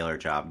chose the Baylor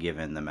job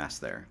given the mess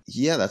there.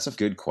 Yeah, that's a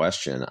good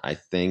question. I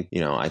think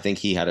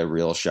he had a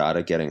real shot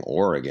at getting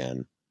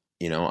Oregon.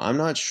 I'm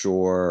not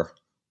sure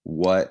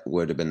what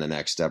would have been the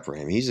next step for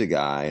him. He's a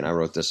guy, and I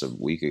wrote this a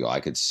week ago, I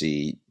could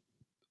see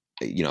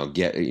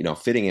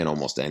fitting in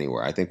almost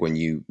anywhere. I think when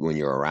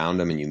you're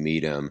around him and you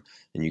meet him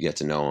and you get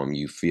to know him,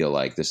 you feel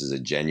like this is a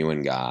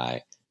genuine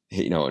guy.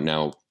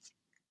 Now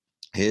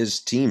his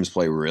teams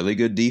play really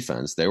good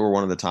defense. They were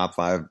one of the top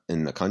 5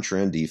 in the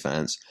country in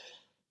defense,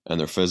 and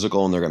they're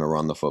physical and they're going to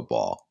run the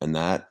football. And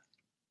that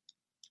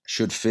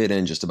should fit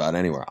in just about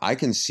anywhere. I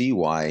can see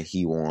why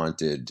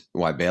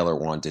Baylor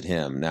wanted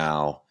him.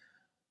 Now,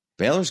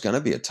 Baylor's going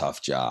to be a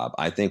tough job.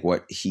 I think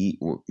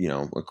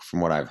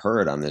from what I've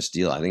heard on this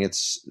deal, I think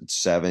it's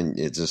a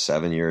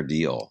 7-year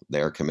deal.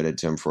 They're committed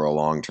to him for a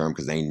long term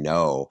because they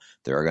know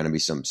there are going to be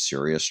some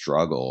serious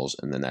struggles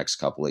in the next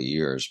couple of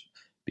years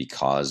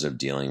because of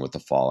dealing with the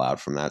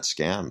fallout from that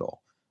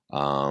scandal.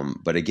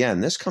 But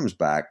again, this comes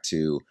back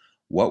to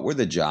what were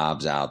the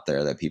jobs out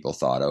there that people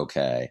thought,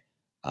 okay,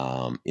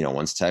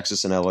 once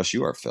Texas and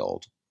LSU are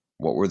filled,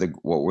 what were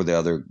the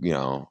other,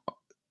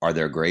 are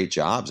there great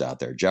jobs out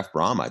there? Jeff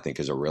Brom, I think,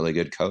 is a really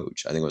good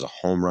coach. I think it was a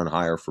home run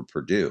hire for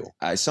Purdue.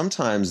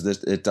 Sometimes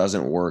it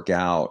doesn't work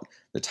out.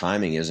 The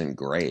timing isn't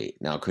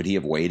great. Now, could he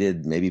have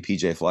waited? Maybe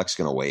PJ Fleck's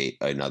going to wait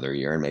another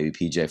year, and maybe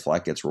PJ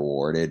Fleck gets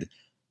rewarded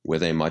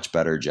with a much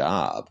better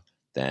job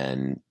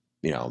than,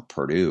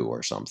 Purdue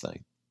or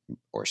something,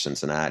 or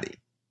Cincinnati.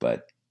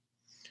 But,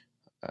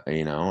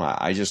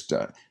 I just,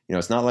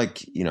 it's not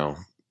like,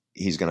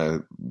 he's going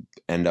to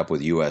end up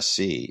with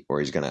USC or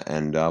he's going to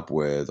end up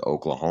with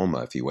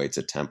Oklahoma if he waits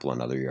at Temple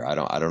another year. I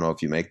don't know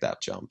if you make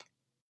that jump.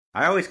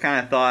 I always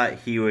kind of thought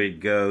he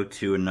would go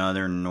to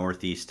another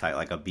Northeast type,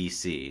 like a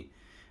BC.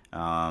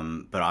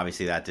 But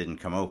obviously that didn't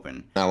come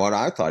open. Now, what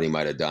I thought he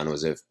might have done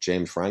was if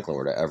James Franklin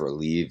were to ever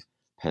leave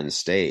Penn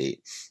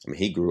State,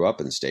 he grew up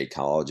in State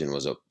College and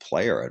was a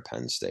player at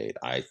Penn State.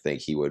 I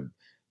think he would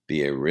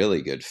be a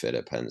really good fit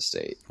at Penn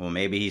State. Well,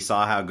 maybe he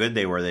saw how good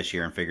they were this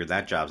year and figured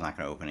that job's not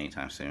going to open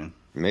anytime soon.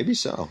 Maybe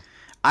so.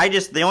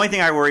 The only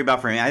thing I worry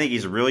about for him, I think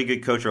he's a really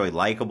good coach, really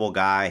likable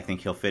guy. I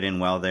think he'll fit in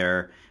well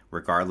there,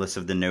 regardless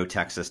of the no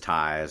Texas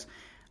ties.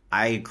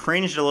 I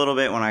cringed a little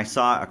bit when I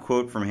saw a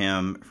quote from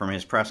him from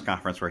his press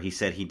conference where he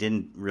said he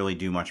didn't really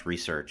do much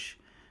research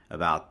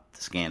about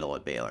the scandal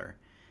at Baylor.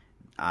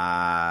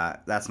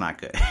 That's not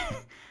good.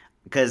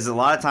 Because a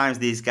lot of times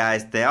these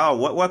guys,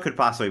 what could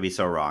possibly be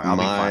so wrong?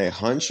 My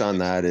hunch on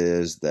that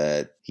is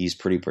that he's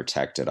pretty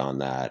protected on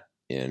that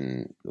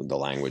in the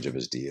language of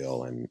his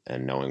deal and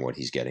knowing what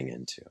he's getting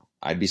into.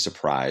 I'd be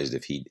surprised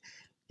if he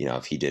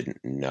didn't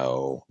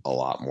know a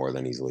lot more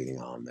than he's leading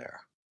on there.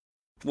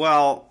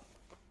 Well,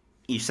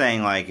 You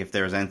saying like if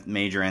there's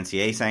major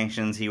NCAA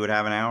sanctions, he would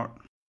have an out?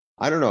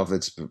 I don't know if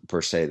it's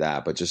per se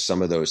that, but just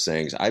some of those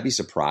things. I'd be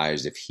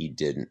surprised if he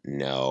didn't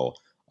know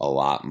a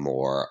lot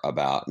more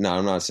about. Now,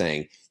 I'm not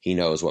saying he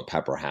knows what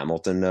Pepper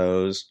Hamilton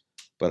knows,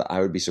 but I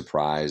would be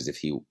surprised if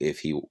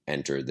he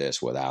entered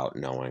this without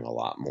knowing a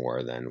lot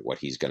more than what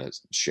he's going to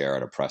share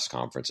at a press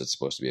conference. It's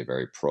supposed to be a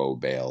very pro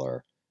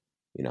Baylor,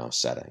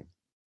 setting.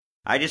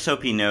 I just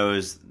hope he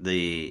knows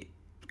the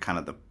kind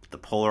of the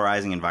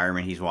polarizing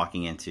environment he's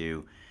walking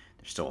into.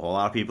 There's still a whole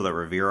lot of people that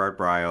revere Art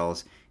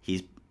Briles.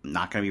 He's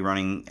not going to be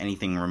running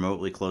anything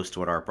remotely close to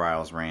what Art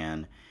Briles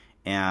ran.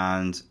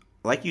 And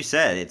like you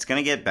said, it's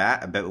going to get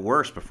a bit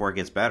worse before it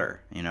gets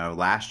better.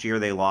 Last year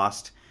they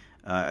lost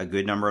a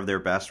good number of their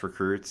best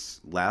recruits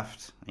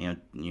left.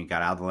 You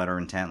got out the letter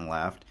of intent and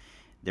left.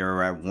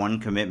 They're at one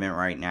commitment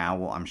right now.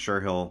 Well, I'm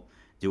sure he'll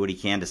do what he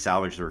can to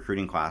salvage the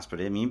recruiting class. But,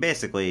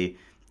 basically,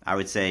 I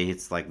would say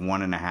it's like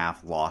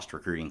 1.5 lost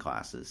recruiting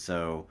classes.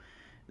 So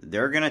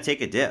they're going to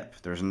take a dip.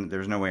 There's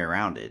no way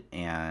around it.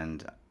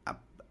 And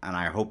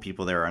I hope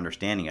people there are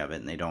understanding of it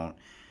and they don't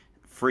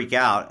freak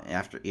out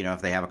after,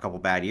 if they have a couple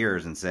bad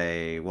years and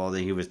say, well,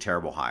 he was a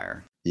terrible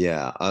hire.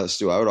 Yeah.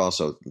 Stu, I would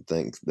also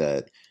think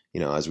that,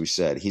 as we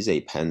said, he's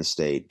a Penn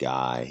State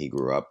guy. He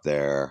grew up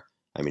there.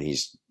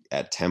 He's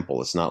at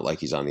Temple. It's not like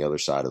he's on the other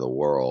side of the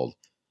world.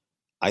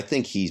 I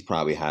think he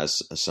probably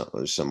has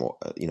some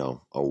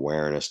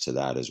awareness to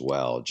that as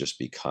well, just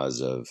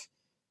because of,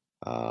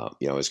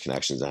 his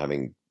connections and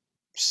having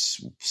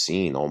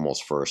seen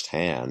almost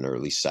firsthand, or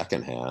at least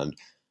secondhand,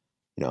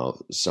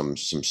 some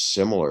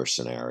similar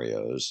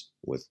scenarios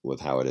with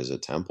how it is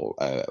at Temple,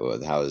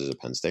 with how it is at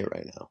Penn State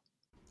right now.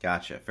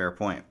 Gotcha. Fair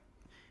point.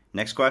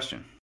 Next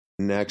question.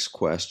 Next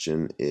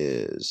question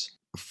is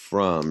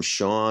from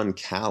Sean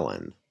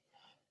Callan.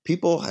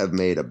 People have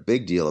made a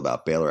big deal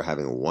about Baylor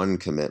having one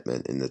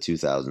commitment in the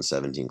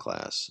 2017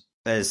 class.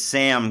 That is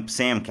Sam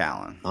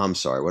Callan. I'm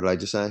sorry. What did I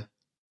just say?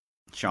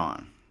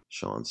 Sean.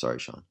 Sorry,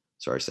 Sean.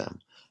 Sorry, Sam.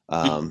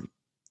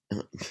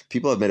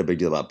 People have made a big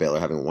deal about Baylor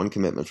having one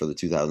commitment for the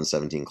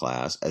 2017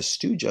 class, as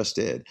Stu just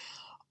did.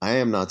 I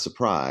am not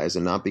surprised,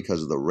 and not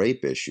because of the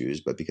rape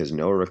issues, but because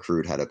no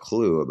recruit had a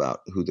clue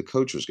about who the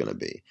coach was going to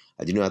be.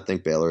 I do not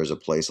think Baylor is a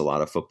place a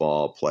lot of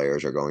football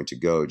players are going to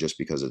go just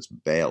because it's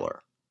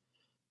Baylor.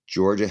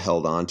 Georgia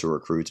held on to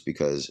recruits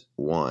because,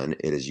 1,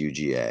 it is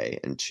UGA,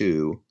 and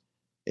 2,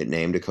 it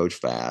named a coach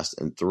fast,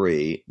 and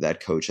 3,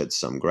 that coach had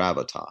some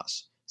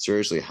gravitas.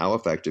 Seriously, how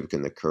effective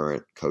can the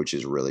current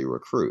coaches really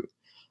recruit?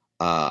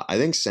 I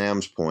think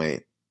Sam's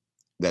point,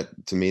 that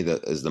to me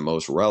that is the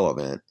most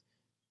relevant,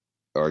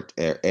 or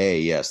A,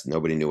 yes,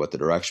 nobody knew what the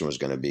direction was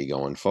going to be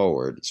going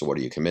forward, so what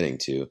are you committing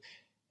to?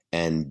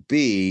 And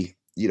B,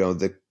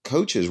 the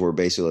coaches were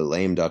basically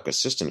lame duck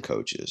assistant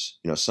coaches.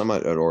 Some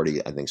had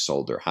already, I think,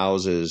 sold their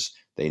houses.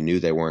 They knew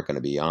they weren't going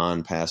to be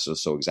on past.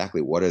 So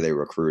exactly what are they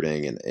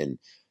recruiting? And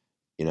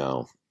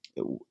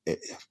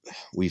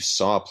we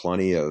saw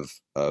plenty of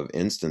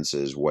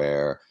instances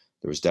where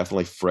there was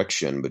definitely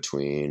friction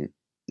between,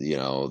 the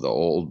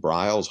old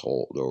Briles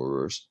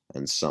holdovers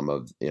and some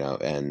of,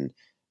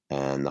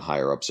 and the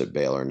higher ups at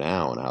Baylor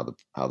now, and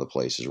how the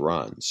place is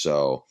run.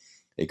 So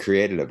it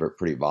created a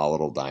pretty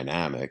volatile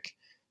dynamic.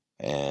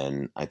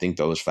 And I think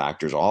those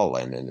factors all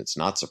in, and it's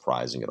not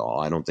surprising at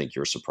all. I don't think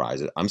you're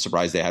surprised. I'm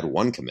surprised they had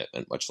one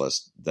commitment, much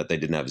less that they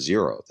didn't have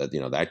zero. That,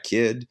 that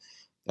kid,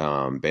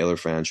 Baylor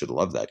fans should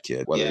love that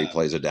kid, whether he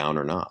plays it down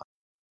or not.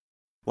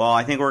 Well,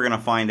 I think we're going to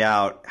find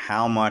out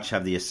how much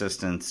have the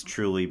assistants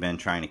truly been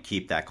trying to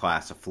keep that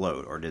class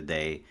afloat, or did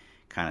they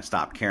kind of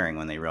stop caring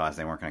when they realized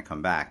they weren't going to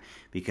come back?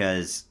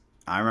 Because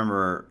I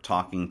remember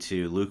talking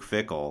to Luke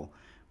Fickell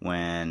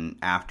when,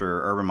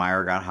 after Urban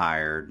Meyer got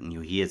hired,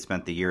 he had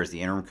spent the year as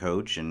the interim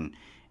coach, and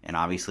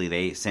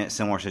obviously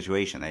similar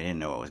situation. They didn't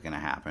know what was going to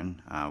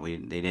happen.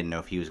 They didn't know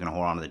if he was going to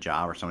hold on to the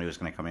job or somebody was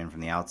going to come in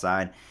from the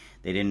outside.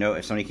 They didn't know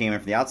if somebody came in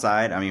from the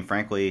outside.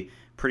 frankly,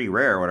 pretty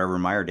rare what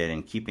Urban Meyer did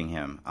in keeping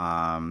him.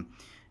 And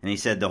he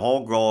said the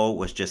whole goal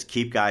was just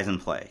keep guys in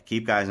play.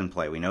 Keep guys in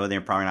play. We know they're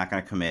probably not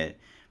going to commit,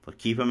 but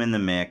keep them in the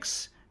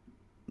mix.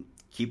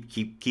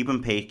 Keep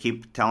them paid.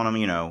 Keep telling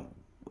them,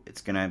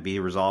 it's going to be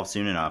resolved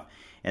soon enough.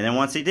 And then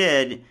once he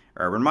did,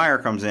 Urban Meyer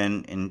comes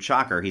in, and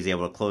shocker, he's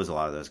able to close a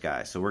lot of those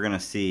guys. So we're going to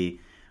see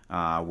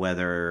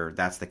whether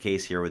that's the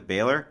case here with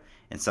Baylor,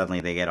 and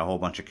suddenly they get a whole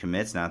bunch of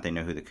commits now that they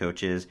know who the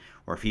coach is,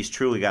 or if he's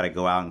truly got to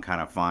go out and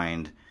kind of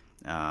find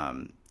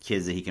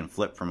kids that he can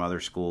flip from other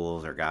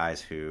schools, or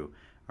guys who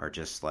are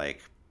just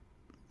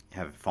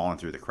have fallen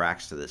through the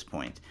cracks to this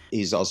point.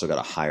 He's also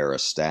got to hire a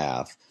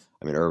staff.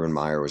 Urban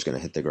Meyer was going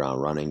to hit the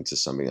ground running to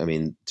something.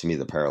 To me,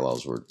 the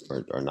parallels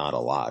are not a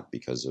lot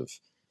because of,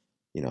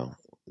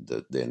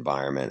 the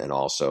environment, and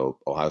also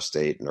Ohio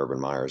State and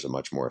Urban Meyer is a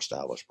much more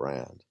established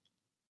brand.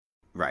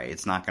 Right.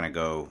 It's not going to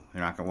go.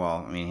 They're not going.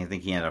 Well, I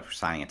think he ended up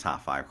signing a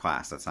top 5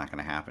 class. That's not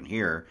going to happen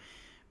here.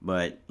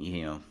 But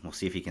we'll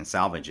see if he can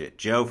salvage it.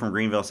 Joe from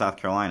Greenville, South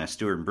Carolina.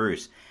 Stuart and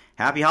Bruce.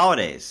 Happy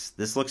holidays.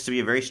 This looks to be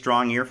a very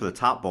strong year for the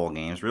top bowl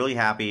games. Really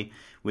happy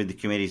with the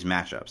committee's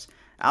matchups.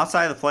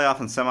 Outside of the playoff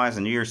and semis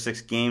and New Year's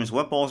Six games,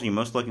 what bowls are you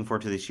most looking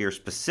forward to this year?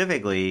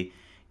 Specifically,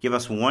 give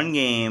us one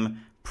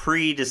game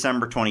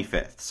pre-December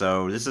 25th.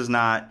 So this is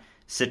not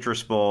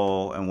Citrus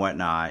Bowl and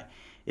whatnot.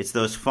 It's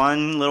those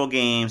fun little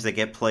games that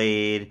get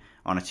played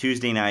on a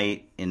Tuesday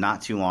night and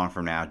not too long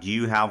from now. Do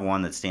you have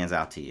one that stands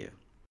out to you?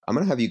 I'm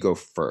going to have you go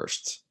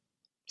first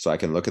so I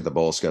can look at the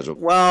bowl schedule.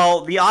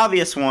 Well, the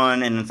obvious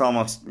one, and it's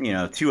almost,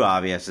 too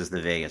obvious, is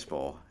the Vegas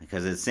Bowl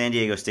because it's San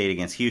Diego State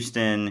against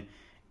Houston.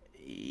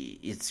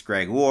 It's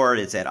Greg Ward,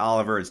 it's Ed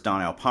Oliver, it's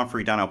Donnell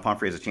Pumphrey. Donnell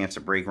Pumphrey has a chance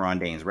to break Ron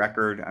Dayne's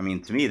record. I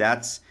mean, to me,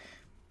 that's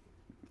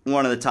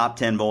one of the top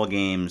 10 bowl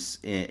games,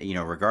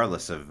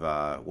 regardless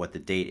of what the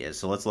date is.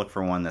 So let's look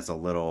for one that's a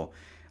little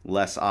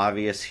less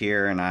obvious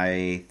here, and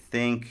I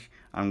think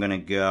I'm going to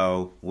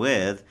go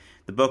with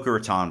the Boca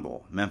Raton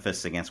Bowl,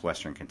 Memphis against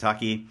Western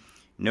Kentucky.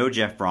 No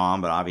Jeff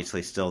Brom, but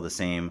obviously still the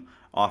same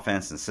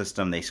offense and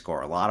system. They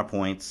score a lot of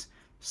points.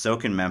 So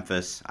can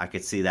Memphis. I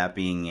could see that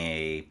being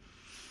a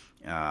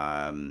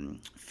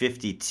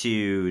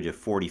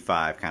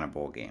 52-45 kind of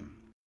bowl game.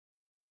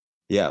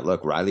 Yeah,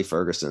 look, Riley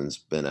Ferguson's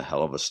been a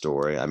hell of a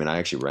story. I mean, I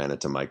actually ran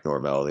into Mike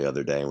Norvell the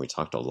other day, and we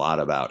talked a lot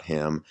about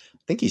him. I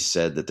think he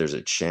said that there's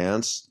a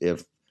chance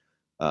if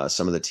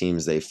some of the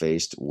teams they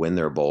faced win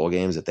their bowl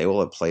games, that they will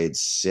have played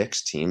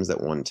 6 teams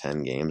that won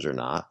 10 games or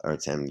not, or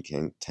 10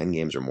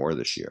 games or more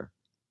this year,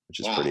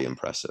 which is pretty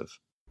impressive.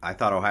 I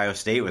thought Ohio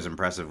State was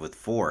impressive with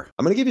 4.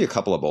 I'm going to give you a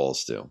couple of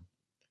bowls, too.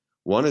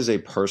 One is a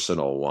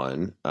personal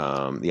one.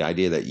 The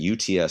idea that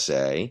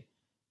UTSA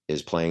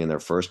is playing in their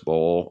first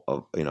bowl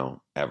of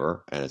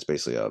ever, and it's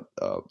basically a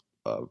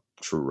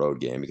true road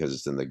game because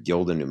it's in the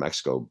Gildan, New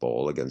Mexico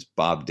Bowl against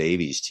Bob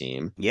Davies'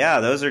 team. Yeah,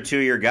 those are 2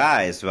 of your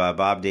guys,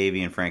 Bob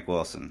Davie and Frank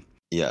Wilson.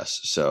 Yes,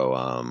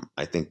 so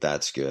I think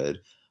that's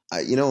good.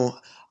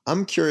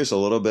 I'm curious a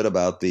little bit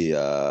about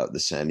the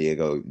San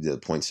Diego, the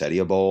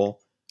Poinsettia Bowl,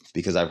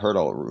 because I've heard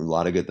a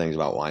lot of good things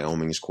about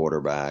Wyoming's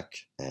quarterback,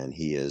 and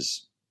he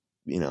is,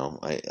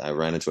 I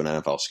ran into an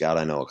NFL scout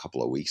I know a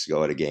couple of weeks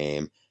ago at a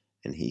game,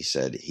 and he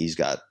said he's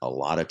got a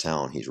lot of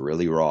talent. He's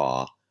really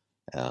raw,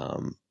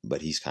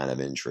 but he's kind of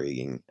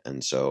intriguing.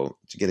 And so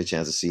to get a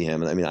chance to see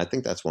him, and I mean, I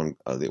think that's one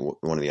of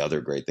the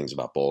other great things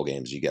about bowl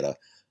games. You get a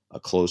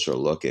closer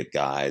look at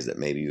guys that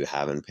maybe you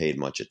haven't paid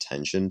much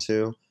attention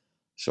to.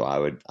 So I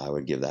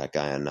would give that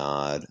guy a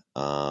nod.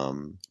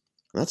 And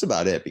that's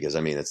about it, because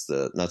I mean, it's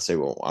not to say I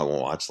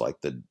won't watch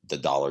like the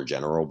Dollar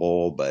General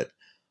Bowl, but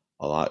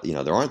a lot,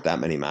 there aren't that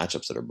many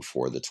matchups that are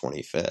before the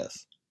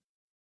 25th.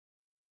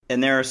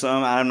 And there are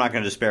some, I'm not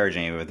going to disparage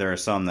any, but there are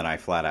some that I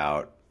flat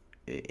out,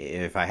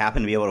 if I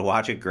happen to be able to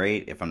watch it,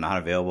 great. If I'm not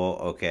available,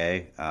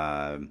 okay.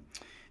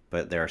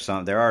 But there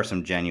are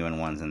some genuine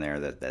ones in there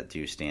that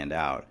do stand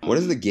out. What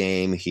is the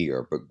game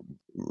here, but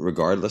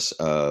regardless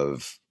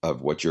of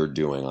what you're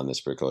doing on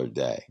this particular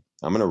day?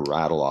 I'm going to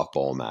rattle off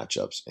bowl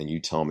matchups, and you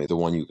tell me the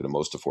one you could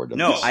most afford to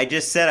miss. No, I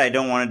just said I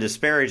don't want to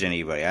disparage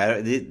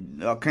anybody.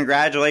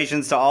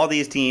 Congratulations to all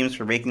these teams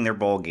for making their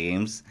bowl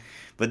games,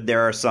 but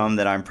there are some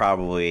that I'm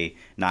probably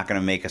not going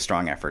to make a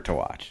strong effort to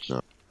watch.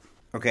 No.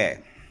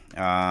 Okay.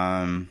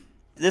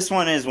 This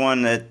one is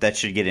one that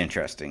should get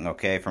interesting,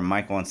 okay, from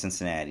Michael in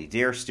Cincinnati.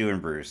 Dear Stu and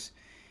Bruce,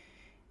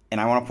 and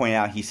I want to point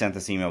out he sent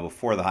this email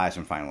before the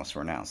Heisman finalists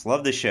were announced.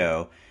 Love the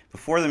show.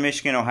 Before the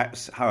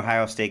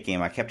Michigan-Ohio State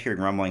game, I kept hearing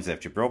rumblings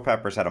that if Jabril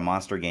Peppers had a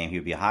monster game, he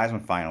would be a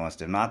Heisman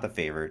finalist, if not the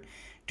favorite,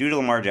 due to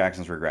Lamar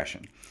Jackson's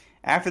regression.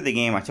 After the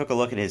game, I took a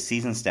look at his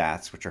season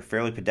stats, which are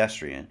fairly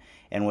pedestrian,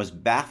 and was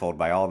baffled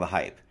by all the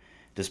hype.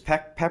 Does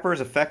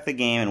Peppers affect the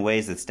game in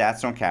ways that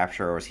stats don't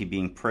capture, or is he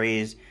being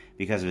praised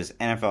because of his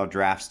NFL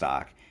draft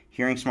stock?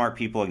 Hearing smart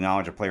people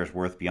acknowledge a player's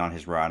worth beyond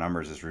his raw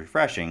numbers is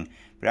refreshing,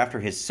 but after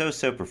his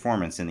so-so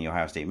performance in the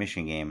Ohio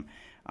State-Michigan game,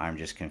 I'm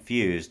just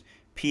confused.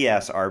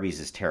 P.S. Arby's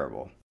is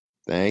terrible.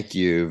 Thank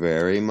you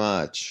very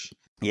much.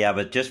 Yeah,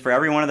 but just for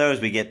every one of those,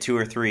 we get 2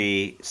 or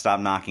 3 stop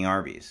knocking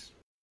Arby's.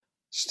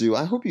 Stu,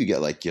 I hope you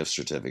get like gift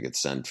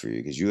certificates sent for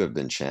you, because you have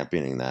been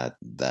championing that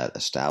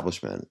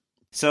establishment.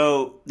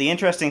 So the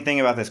interesting thing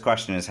about this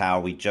question is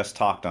how we just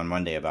talked on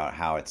Monday about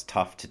how it's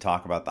tough to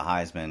talk about the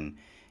Heisman.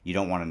 You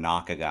don't want to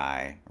knock a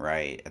guy,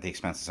 right, at the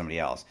expense of somebody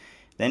else.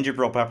 Then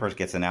Jabril Peppers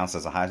gets announced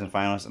as a Heisman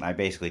finalist, and I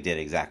basically did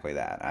exactly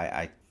that.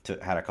 I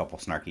had a couple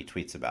snarky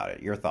tweets about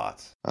it. Your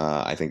thoughts?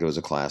 I think it was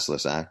a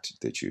classless act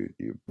that you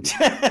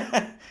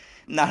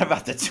Not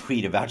about the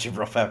tweet about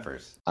Jabril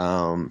Peppers.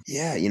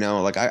 Yeah,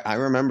 like I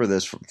remember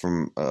this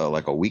from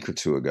like a week or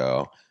two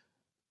ago.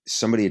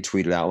 Somebody had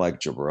tweeted out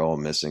like Jabril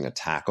missing a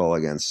tackle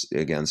against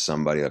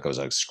somebody. Like it was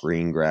like a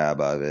screen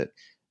grab of it.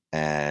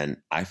 And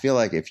I feel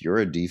like if you're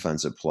a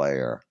defensive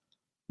player,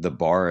 the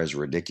bar is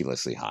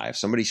ridiculously high. If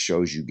somebody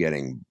shows you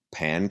getting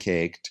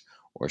pancaked,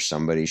 or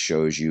somebody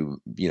shows you,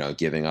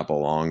 giving up a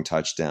long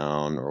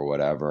touchdown or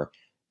whatever,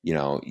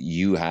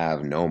 you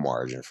have no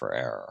margin for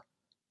error.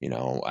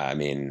 I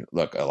mean,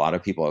 look, a lot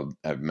of people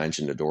have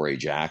mentioned Adoree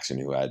Jackson,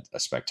 who had a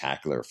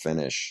spectacular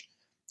finish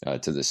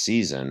to the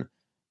season.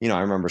 I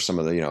remember some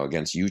of the,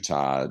 against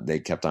Utah, they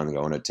kept on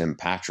going to Tim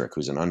Patrick,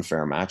 who's an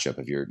unfair matchup.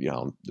 If you're,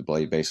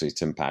 basically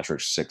Tim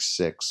Patrick's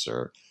 6'6",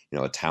 or,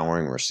 a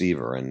towering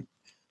receiver, and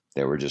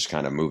they were just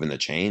kind of moving the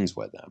chains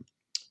with him.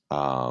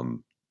 I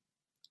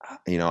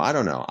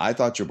don't know. I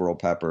thought Jabril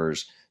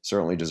Peppers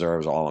certainly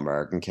deserves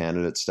All-American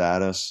candidate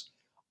status.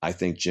 I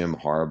think Jim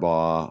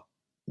Harbaugh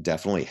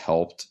definitely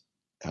helped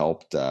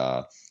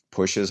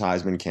push his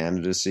Heisman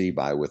candidacy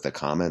with the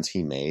comments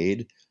he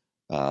made.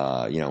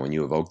 When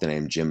you evoke the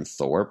name Jim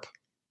Thorpe,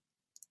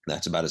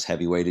 that's about as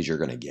heavyweight as you're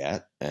going to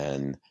get.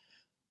 And,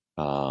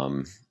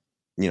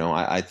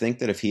 I think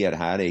that if he had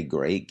had a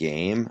great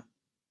game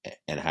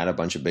and had a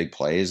bunch of big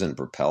plays and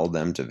propelled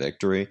them to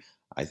victory,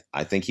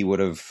 I think he would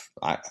have.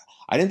 I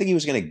didn't think he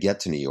was going to get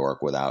to New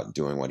York without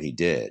doing what he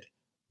did.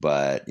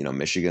 But,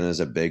 Michigan is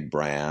a big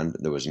brand.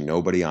 There was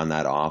nobody on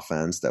that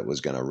offense that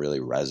was going to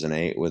really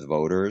resonate with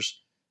voters.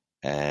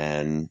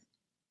 And,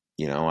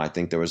 I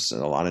think there was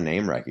a lot of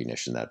name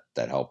recognition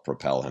that helped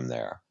propel him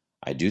there.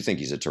 I do think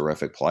he's a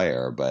terrific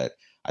player, but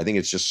I think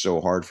it's just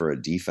so hard for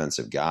a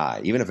defensive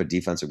guy. Even if a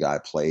defensive guy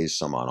plays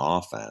some on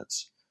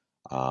offense,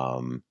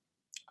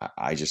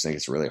 I just think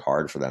it's really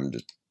hard for them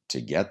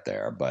to get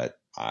there. But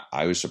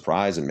I was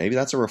surprised, and maybe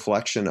that's a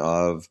reflection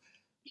of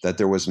that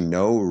there was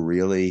no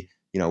really,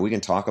 we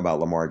can talk about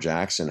Lamar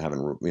Jackson having,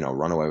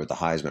 run away with the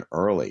Heisman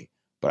early,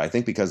 but I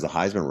think because the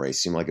Heisman race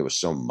seemed like it was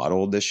so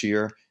muddled this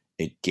year,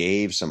 it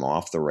gave some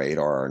off the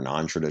radar,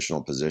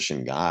 non-traditional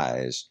position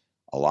guys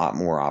a lot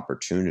more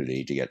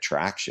opportunity to get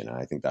traction. And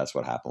I think that's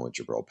what happened with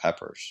Jabril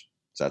Peppers.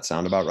 Does that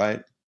sound about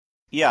right?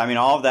 Yeah, I mean,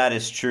 all of that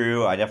is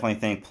true. I definitely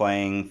think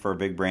playing for a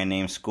big brand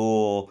name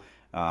school,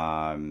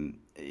 a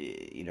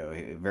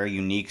very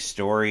unique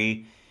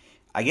story.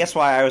 I guess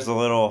why I was a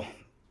little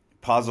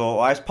puzzled.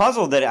 Well, I was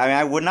puzzled that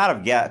I would not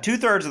have guessed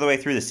 2/3 of the way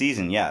through the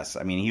season. Yes,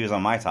 I mean he was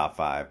on my top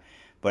 5,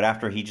 but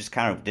after he just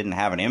kind of didn't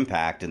have an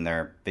impact in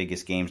their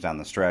biggest games down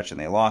the stretch and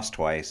they lost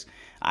twice,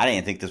 I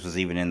didn't think this was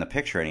even in the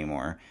picture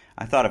anymore.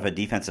 I thought if a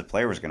defensive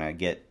player was going to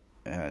get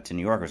to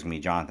New York, it was going to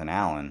be Jonathan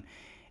Allen,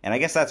 and I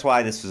guess that's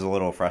why this was a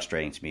little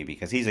frustrating to me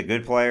because he's a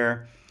good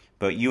player,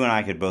 but you and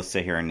I could both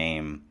sit here and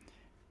name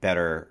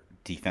better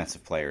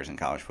defensive players in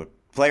college football.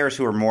 Players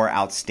who are more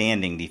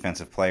outstanding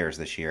defensive players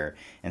this year.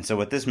 And so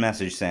what this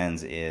message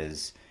sends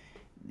is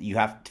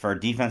for a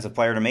defensive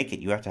player to make it,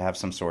 you have to have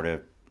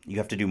you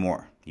have to do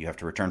more. You have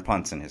to return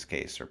punts in his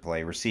case or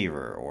play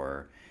receiver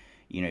or,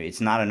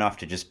 it's not enough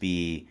to just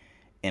be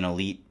an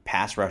elite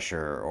pass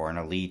rusher or an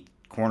elite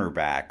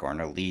cornerback or an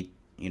elite,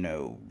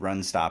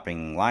 run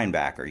stopping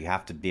linebacker. You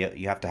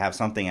have to have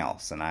something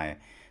else. And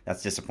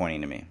that's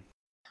disappointing to me.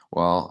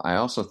 Well, I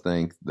also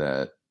think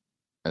that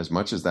as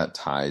much as that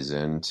ties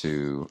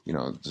into,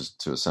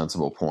 just to a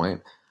sensible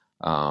point,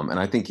 and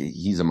I think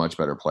he's a much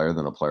better player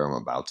than a player I'm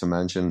about to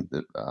mention.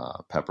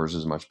 Peppers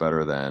is much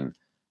better than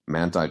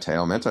Manti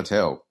Te'o. Manti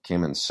Te'o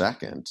came in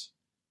second,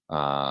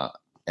 and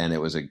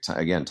it was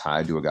again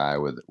tied to a guy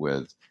with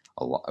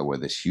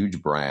this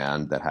huge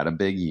brand that had a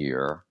big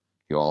year.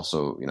 He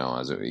also,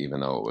 even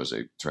though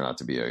it turned out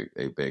to be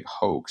a big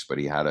hoax, but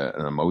he had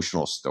an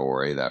emotional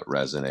story that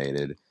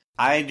resonated.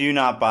 I do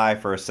not buy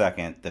for a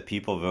second that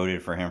people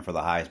voted for him for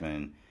the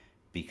Heisman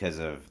because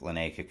of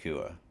Lene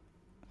Kekua.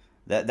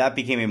 That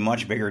became a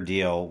much bigger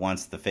deal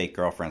once the fake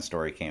girlfriend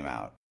story came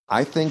out.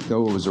 I think,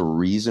 though, it was a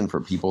reason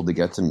for people to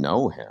get to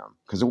know him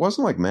because it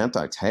wasn't like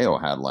Manti Te'o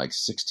had like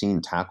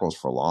 16 tackles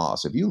for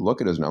loss. If you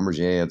look at his numbers,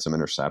 he had some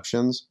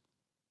interceptions.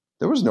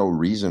 There was no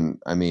reason.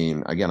 I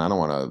mean, again, I don't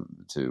want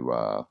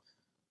to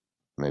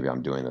maybe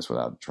I'm doing this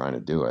without trying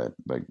to do it,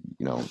 but,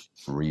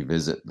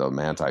 revisit the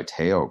Manti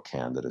Te'o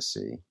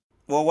candidacy.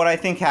 Well, what I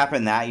think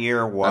happened that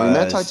year was...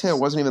 Manti Te'o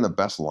wasn't even the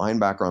best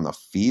linebacker on the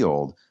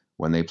field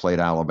when they played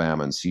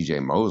Alabama and C.J.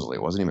 Mosley.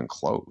 It wasn't even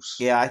close.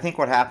 Yeah, I think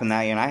what happened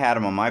that year, and I had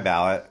him on my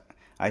ballot,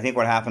 I think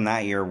what happened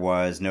that year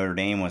was Notre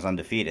Dame was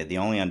undefeated, the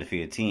only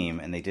undefeated team,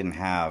 and they didn't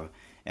have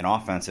an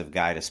offensive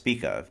guy to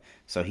speak of.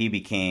 So he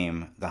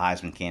became the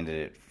Heisman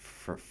candidate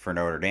for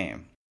Notre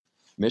Dame.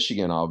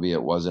 Michigan,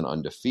 albeit wasn't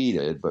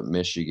undefeated, but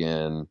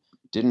Michigan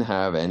didn't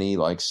have any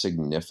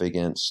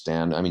significant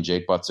stand. I mean,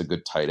 Jake Butt's a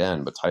good tight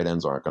end, but tight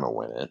ends aren't going to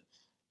win it,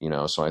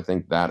 So I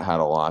think that had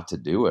a lot to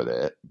do with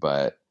it.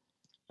 But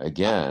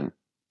again,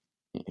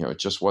 it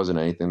just wasn't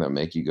anything that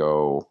make you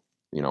go,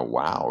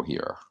 wow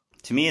here.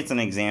 To me, it's an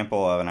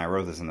example of, and I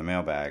wrote this in the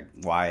mailbag,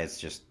 why it's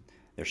just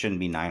there shouldn't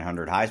be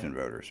 900 Heisman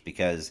voters.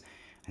 Because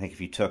I think if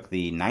you took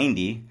the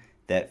 90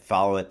 that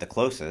follow it the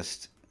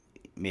closest,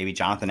 maybe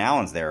Jonathan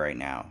Allen's there right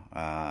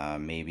now.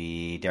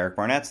 Maybe Derek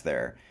Barnett's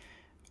there.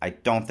 I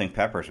don't think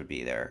Peppers would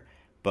be there,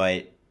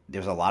 but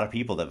there's a lot of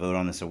people that vote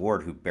on this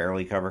award who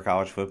barely cover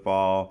college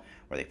football,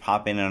 or they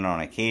pop in and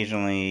on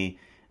occasionally.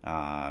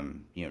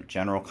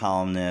 General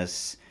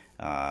columnists,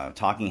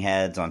 talking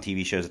heads on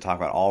TV shows that talk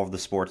about all of the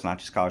sports, not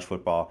just college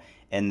football.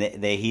 And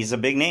he's a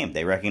big name.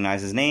 They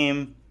recognize his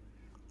name.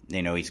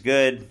 They know he's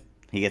good.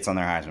 He gets on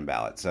their Heisman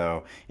ballot.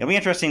 So it'll be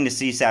interesting to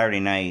see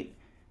Saturday night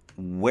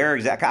where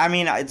exactly. I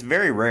mean, it's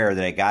very rare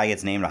that a guy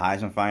gets named a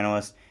Heisman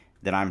finalist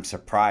that I'm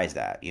surprised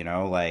at.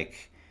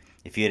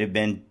 If it had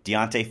been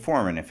Deontay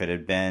Foreman, if it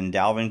had been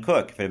Dalvin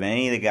Cook, if it had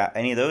been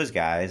any of those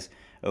guys,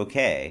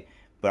 okay.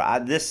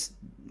 But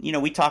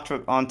we talked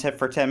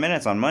for 10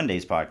 minutes on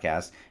Monday's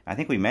podcast. I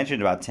think we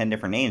mentioned about 10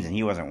 different names, and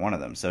he wasn't one of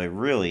them. So it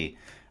really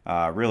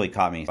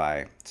caught me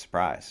by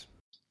surprise.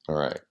 All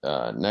right.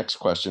 Next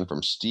question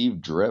from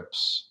Steve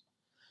Drips.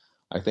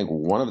 I think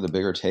one of the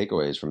bigger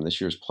takeaways from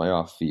this year's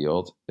playoff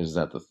field is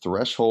that the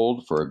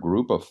threshold for a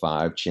group of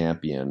 5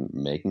 champion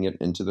making it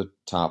into the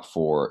top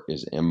 4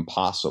 is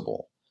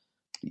impossible.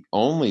 The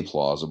only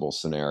plausible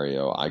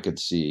scenario I could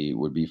see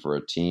would be for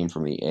a team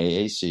from the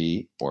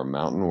AAC or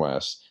Mountain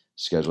West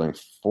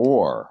scheduling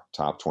 4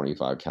 top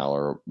 25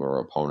 caliber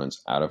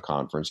opponents out of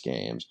conference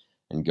games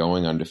and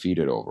going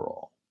undefeated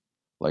overall.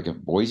 Like if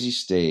Boise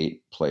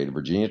State played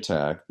Virginia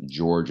Tech,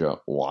 Georgia,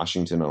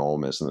 Washington, and Ole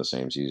Miss in the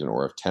same season,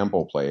 or if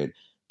Temple played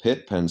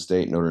Pitt, Penn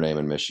State, Notre Dame,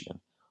 and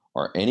Michigan.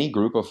 Are any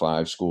group of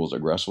 5 schools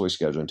aggressively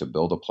scheduling to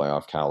build a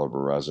playoff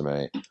caliber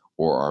resume,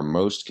 or are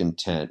most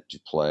content to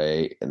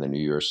play in the New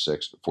Year's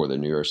Six for the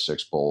New Year's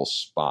Six Bowl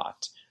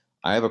spot?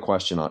 I have a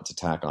question to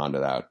tack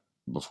onto that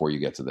before you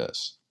get to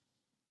this.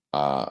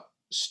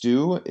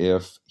 Stu,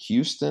 if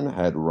Houston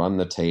had run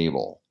the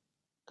table,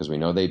 because we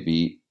know they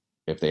beat,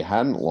 if they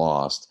hadn't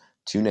lost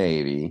to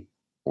Navy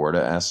or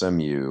to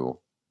SMU,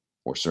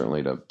 or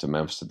certainly to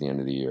Memphis at the end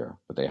of the year,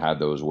 but they had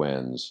those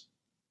wins.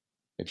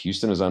 If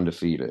Houston is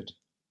undefeated,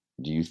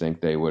 do you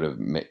think they would have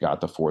got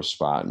the 4th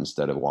spot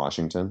instead of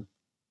Washington?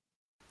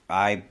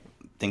 I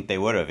think they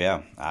would have,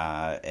 yeah.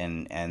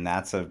 And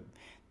that's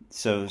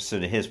so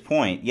to his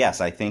point,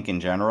 yes, I think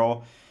in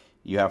general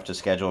you have to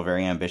schedule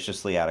very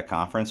ambitiously out of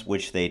conference,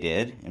 which they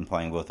did in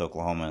playing both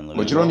Oklahoma and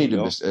Louisville. But you don't need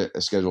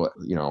to schedule,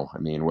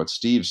 what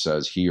Steve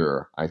says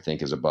here, I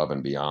think, is above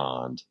and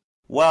beyond.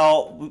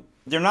 Well,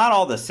 they're not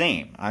all the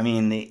same. I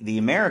mean, the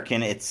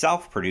American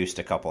itself produced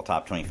a couple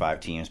top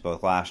 25 teams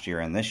both last year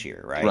and this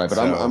year, right? Right, but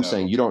I'm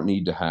saying you don't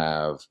need to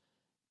have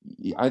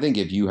 – I think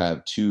if you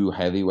have 2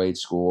 heavyweight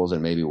schools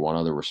and maybe one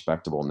other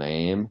respectable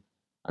name,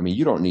 I mean,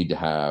 you don't need to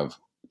have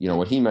 –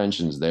 what he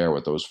mentions there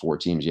with those 4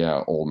 teams,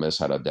 yeah, Ole Miss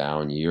had a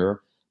down year,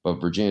 but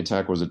Virginia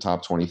Tech was a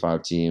top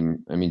 25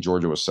 team. I mean,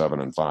 Georgia was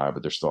 7-5,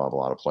 but they still have a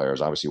lot of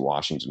players. Obviously,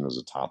 Washington was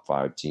a top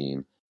 5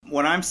 team.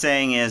 What I'm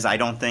saying is I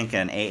don't think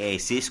an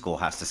AAC school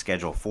has to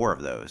schedule 4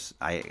 of those.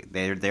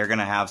 They're going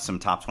to have some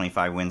top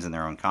 25 wins in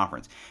their own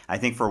conference. I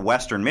think for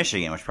Western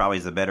Michigan, which probably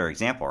is the better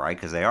example, right,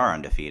 because they are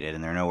undefeated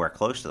and they're nowhere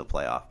close to the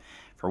playoff,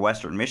 for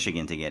Western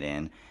Michigan to get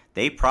in,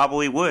 they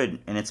probably would,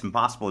 and it's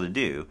impossible to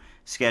do,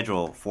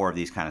 schedule 4 of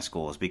these kind of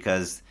schools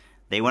because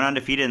they went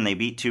undefeated and they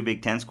beat 2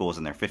 Big Ten schools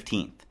and they're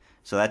 15th.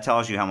 So that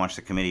tells you how much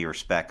the committee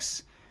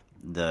respects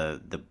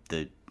the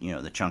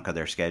chunk of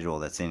their schedule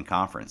that's in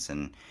conference.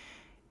 And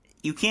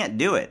you can't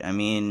do it. I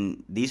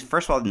mean,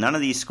 first of all, none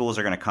of these schools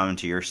are going to come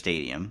into your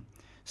stadium,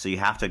 so you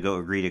have to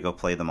agree to go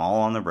play them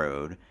all on the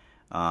road,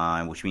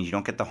 which means you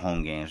don't get the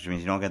home games, which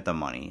means you don't get the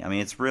money. I mean,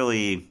 it's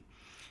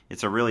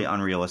a really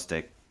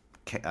unrealistic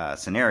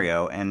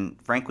scenario, and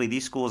frankly,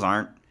 these schools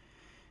aren't.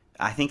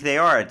 I think they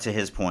are, to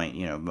his point.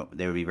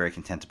 They would be very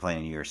content to play in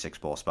a New Year's Six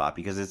Bowl spot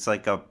because it's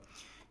like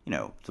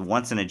it's a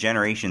once in a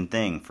generation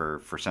thing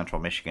for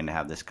Central Michigan to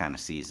have this kind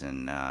of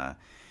season.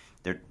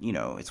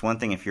 It's one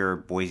thing if you're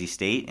Boise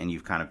State and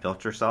you've kind of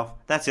built yourself.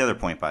 That's the other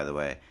point, by the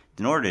way.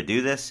 In order to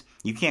do this,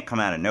 you can't come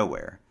out of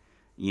nowhere.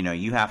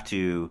 You have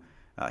to.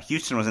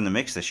 Houston was in the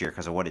mix this year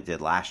because of what it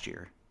did last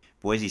year.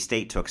 Boise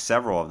State took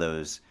several of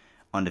those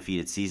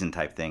undefeated season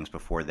type things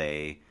before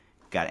they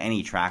got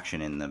any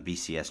traction in the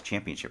BCS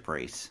championship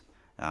race.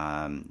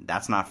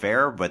 That's not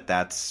fair, but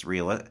that's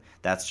real.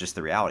 That's just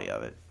the reality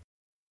of it.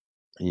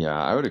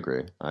 Yeah, I would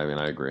agree. I mean,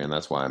 I agree, and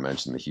that's why I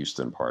mentioned the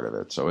Houston part of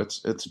it. So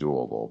it's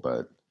doable,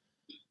 but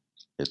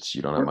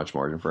you don't have much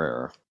margin for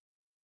error.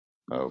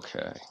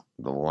 Okay,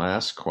 the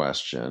last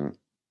question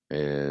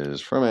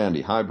is from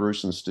Andy. Hi,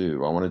 Bruce and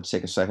Stu. I wanted to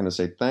take a second to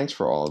say thanks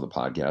for all of the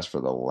podcasts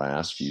for the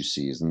last few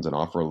seasons and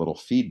offer a little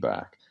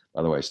feedback.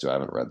 By the way, Stu, I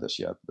haven't read this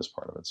yet, this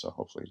part of it, so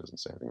hopefully he doesn't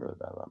say anything really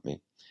bad about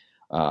me.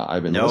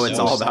 It's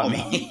all about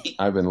me.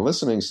 I've been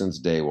listening since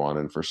day one,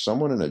 and for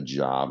someone in a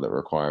job that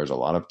requires a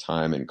lot of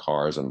time in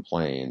cars and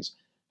planes,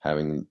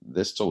 having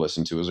this to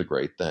listen to is a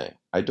great thing.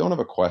 I don't have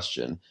a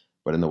question,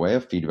 but in the way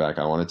of feedback,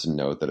 I wanted to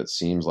note that it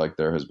seems like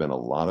there has been a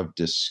lot of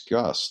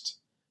disgust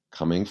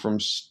coming from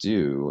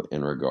Stu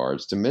in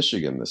regards to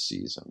Michigan this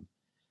season.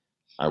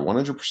 I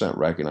 100%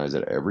 recognize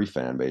that every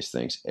fan base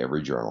thinks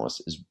every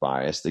journalist is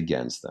biased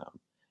against them.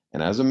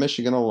 And as a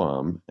Michigan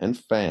alum and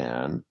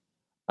fan,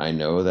 I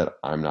know that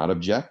I'm not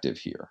objective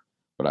here,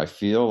 but I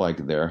feel like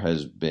there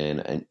has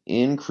been an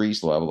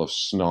increased level of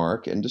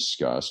snark and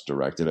disgust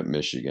directed at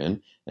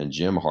Michigan and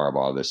Jim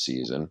Harbaugh this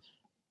season,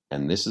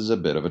 and this is a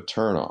bit of a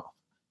turnoff.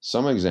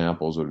 Some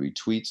examples would be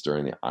tweets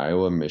during the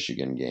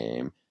Iowa-Michigan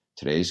game,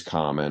 today's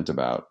comment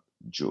about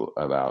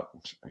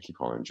I keep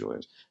calling him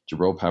Julius,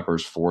 Jabril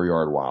Peppers'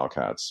 4-yard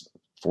Wildcat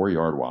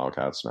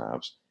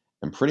snaps,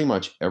 and pretty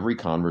much every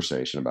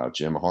conversation about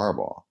Jim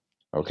Harbaugh.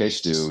 Okay,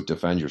 Stu,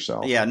 defend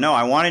yourself. Yeah, no,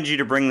 I wanted you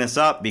to bring this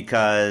up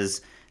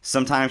because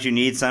sometimes you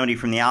need somebody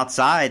from the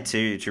outside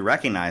to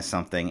recognize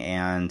something,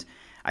 and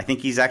I think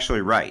he's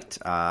actually right.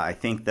 I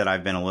think that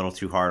I've been a little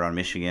too hard on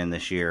Michigan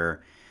this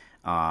year.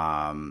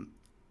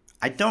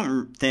 I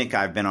don't think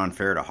I've been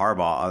unfair to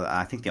Harbaugh.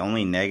 I think the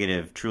only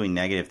truly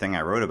negative thing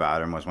I wrote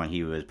about him was when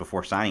he was,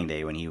 before signing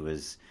day, when he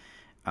was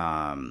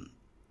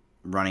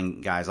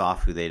running guys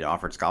off who they'd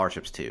offered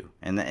scholarships to.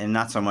 And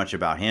not so much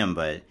about him,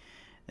 but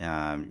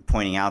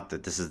pointing out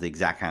that this is the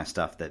exact kind of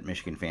stuff that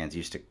Michigan fans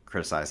used to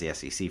criticize the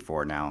SEC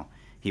for. Now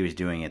he was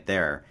doing it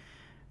there.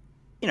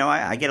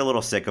 I get a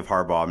little sick of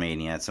Harbaugh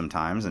mania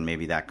sometimes, and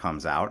maybe that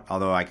comes out.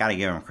 Although I got to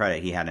give him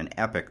credit. He had an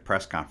epic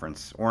press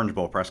conference, Orange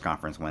Bowl press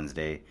conference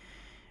Wednesday,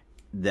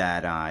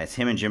 that it's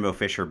him and Jimbo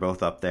Fisher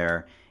both up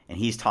there, and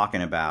he's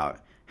talking about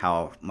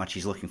how much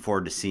he's looking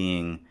forward to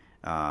seeing,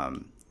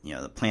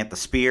 plant the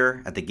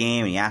spear at the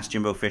game. And he asked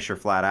Jimbo Fisher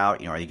flat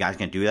out, are you guys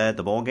going to do that at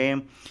the bowl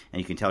game?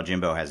 And you can tell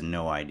Jimbo has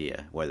no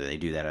idea whether they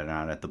do that or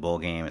not at the bowl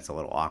game. It's a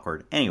little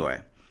awkward. Anyway,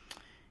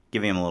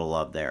 giving him a little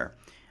love there.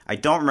 I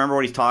don't remember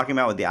what he's talking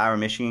about with the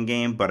Iowa-Michigan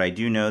game, but I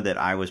do know that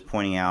I was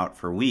pointing out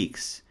for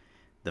weeks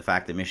the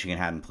fact that Michigan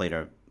hadn't played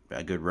a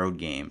good road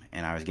game,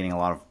 and I was getting a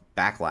lot of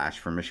backlash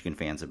from Michigan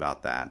fans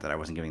about that I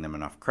wasn't giving them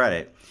enough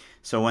credit.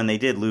 So when they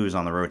did lose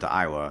on the road to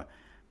Iowa,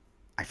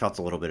 I felt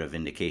a little bit of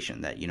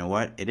indication that,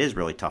 it is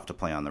really tough to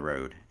play on the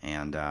road,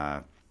 and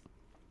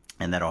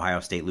that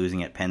Ohio State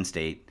losing at Penn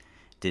State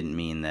didn't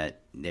mean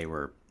that they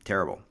were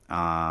terrible.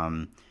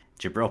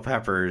 Jabril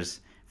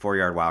Peppers,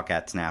 4-yard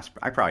Wildcat snaps.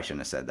 I probably shouldn't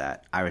have said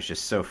that. I was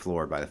just so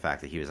floored by the fact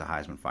that he was a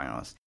Heisman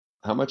finalist.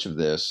 How much of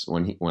this,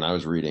 when I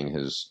was reading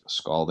his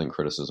scalding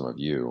criticism of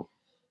you,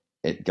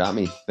 it got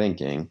me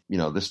thinking,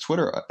 this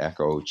Twitter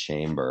echo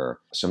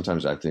chamber,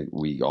 sometimes I think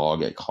we all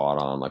get caught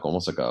on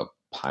almost like a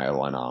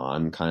piling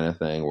on kind of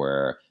thing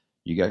where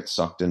you get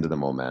sucked into the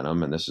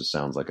momentum, and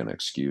sounds like an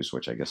excuse,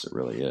 which I guess it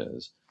really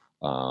is.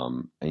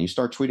 And you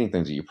start tweeting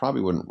things that you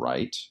probably wouldn't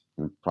write,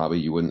 and probably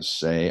you wouldn't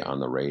say on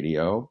the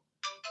radio.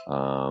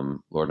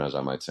 Lord knows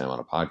I might say them on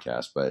a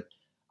podcast, but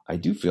I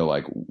do feel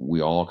like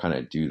we all kind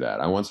of do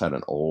that. I once had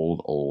an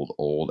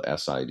old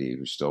SID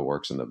who still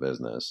works in the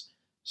business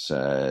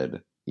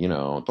said,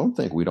 don't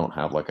think we don't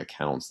have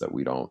accounts that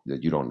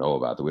you don't know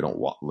about, that we don't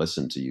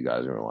listen to you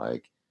guys. Are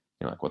like,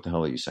 what the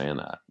hell are you saying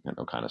that?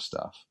 Kind of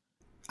stuff.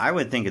 I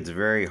would think it's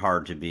very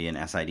hard to be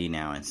an SID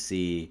now and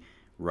see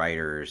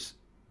writers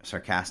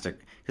sarcastic,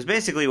 because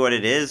basically what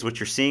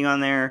you're seeing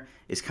on there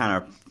is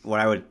kind of what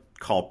I would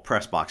call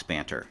press box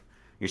banter.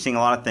 You're seeing a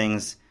lot of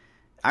things.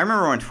 I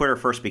remember when Twitter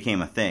first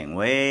became a thing,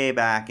 way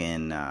back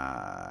in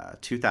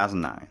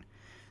 2009.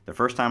 The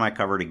first time I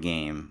covered a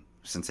game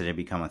since it had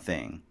become a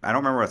thing. I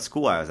don't remember what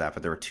school I was at,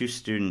 but there were 2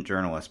 student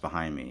journalists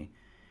behind me.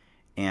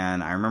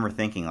 And I remember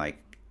thinking,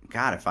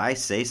 God, if I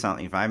say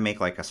something, if I make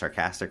a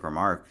sarcastic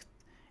remark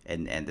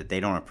and that they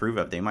don't approve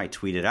of, they might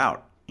tweet it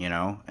out,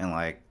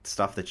 and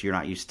stuff that you're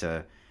not used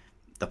to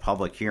the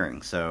public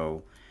hearing.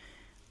 So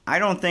I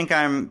don't think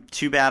I'm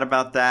too bad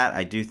about that.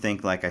 I do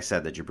think, like I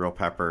said, the Jabril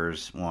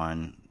Peppers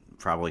one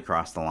probably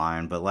crossed the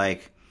line. But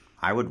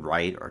I would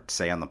write or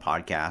say on the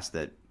podcast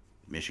that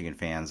Michigan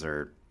fans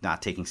are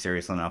not taking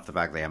seriously enough the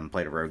fact they haven't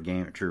played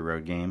a true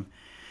road game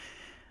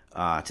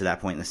to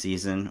that point in the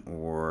season.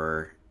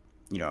 Or,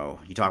 you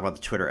talk about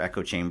the Twitter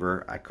echo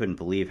chamber. I couldn't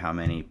believe how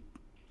many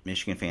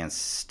Michigan fans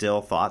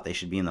still thought they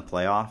should be in the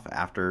playoff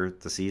after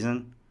the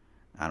season.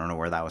 I don't know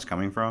where that was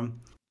coming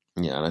from.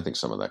 Yeah, and I think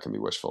some of that can be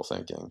wishful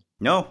thinking.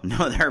 No,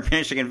 there are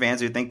Michigan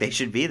fans who think they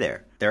should be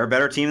there. They're a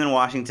better team than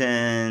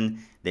Washington.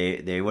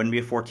 They wouldn't be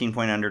a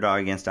 14-point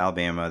underdog against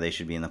Alabama. They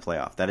should be in the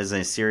playoff. That is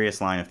a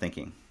serious line of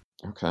thinking.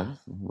 Okay.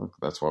 Look,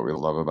 that's what we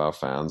love about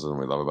fans, and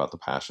we love about the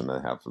passion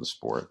they have for the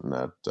sport, and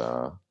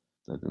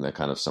that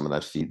kind of some of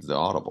that feeds the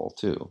audible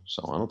too.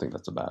 So I don't think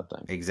that's a bad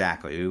thing.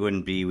 Exactly. We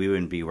wouldn't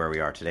be where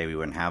we are today. We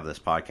wouldn't have this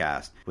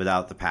podcast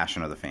without the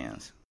passion of the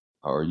fans.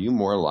 Are you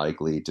more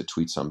likely to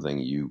tweet something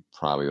you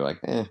probably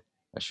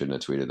I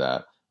shouldn't have tweeted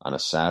that, on a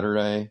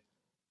Saturday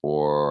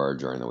or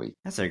during the week?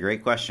 That's a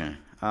great question.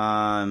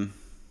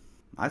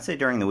 I'd say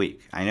during the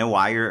week. I know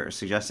why you're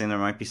suggesting there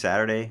might be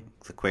Saturday.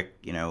 It's a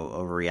quick,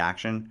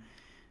 overreaction.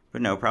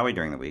 But no, probably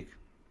during the week.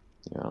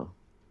 Yeah.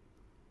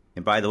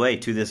 And by the way,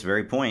 to this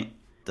very point,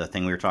 the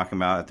thing we were talking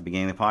about at the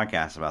beginning of the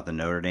podcast about the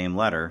Notre Dame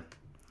letter.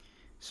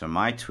 So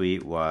my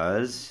tweet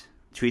was,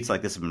 tweets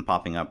like this have been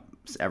popping up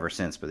ever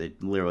since, but they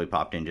literally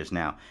popped in just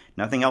now.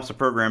 Nothing helps a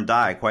program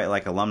die quite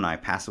like alumni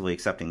passively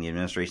accepting the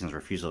administration's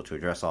refusal to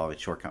address all of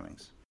its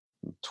shortcomings.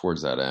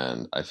 Towards that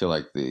end, I feel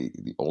like the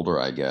older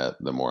I get,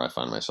 the more I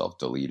find myself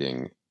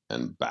deleting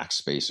and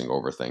backspacing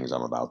over things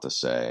I'm about to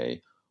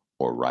say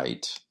or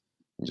write,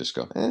 and just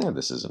go,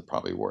 this isn't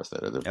probably worth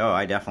it. Oh,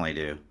 I definitely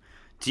do.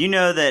 Do you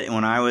know that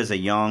when I was a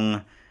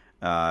young,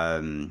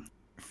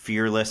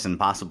 fearless and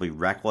possibly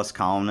reckless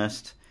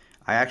columnist,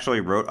 I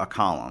actually wrote a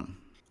column.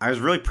 I was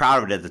really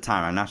proud of it at the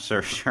time. I'm not so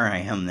sure I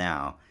am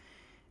now.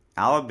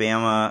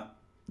 Alabama,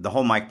 the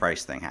whole Mike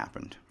Price thing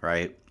happened,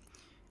 right?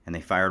 And they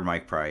fired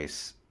Mike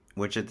Price,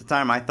 which at the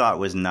time I thought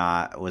was an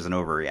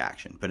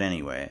overreaction. But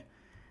anyway,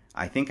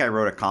 I think I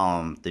wrote a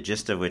column, the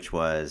gist of which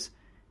was,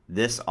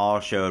 this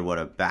all showed what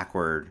a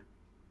backward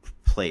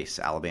place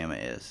Alabama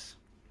is.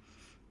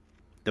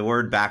 The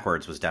word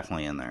backwards was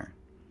definitely in there.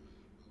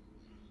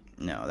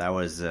 No, that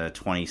was a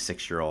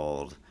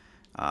 26-year-old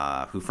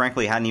who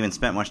frankly hadn't even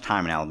spent much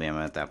time in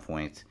Alabama at that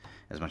point,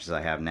 as much as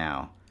I have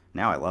now.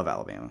 Now I love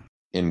Alabama.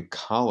 In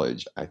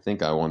college, I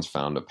think I once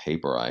found a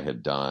paper I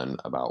had done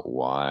about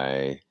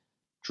why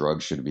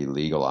drugs should be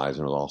legalized,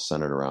 and it was all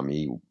centered around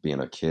me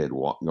being a kid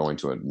going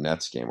to a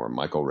Nets game where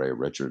Michael Ray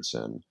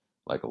Richardson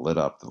like lit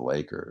up the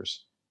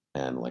Lakers,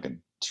 and like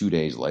 2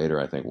 days later,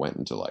 I think went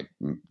into like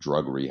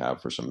drug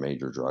rehab for some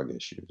major drug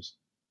issues,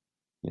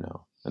 you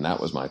know. And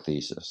that was my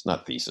thesis.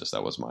 Not thesis.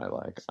 That was my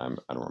I don't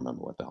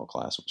remember what the hell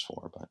class it was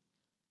for, but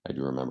I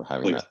do remember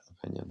having that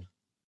opinion.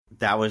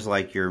 That was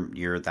like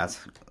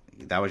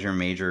that was your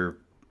major.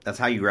 That's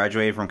how you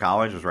graduated from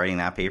college, was writing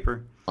that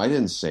paper? I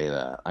didn't say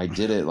that. I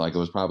did it like it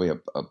was probably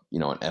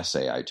an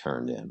essay I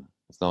turned in.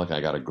 It's not like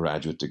I got a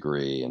graduate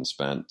degree and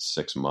spent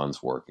 6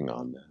 months working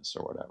on this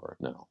or whatever.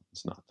 No,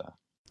 it's not that.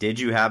 Did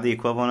you have the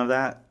equivalent of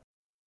that?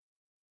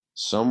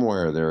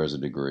 Somewhere there is a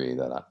degree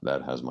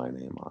that has my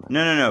name on it.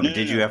 No. But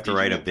did you have to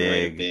write a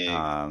big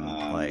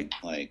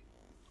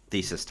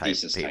thesis type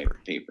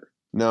paper?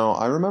 No,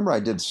 I remember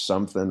I did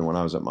something when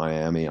I was at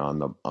Miami on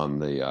the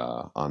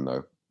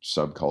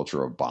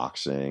subculture of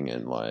boxing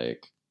and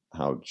like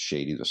how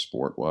shady the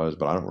sport was,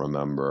 but I don't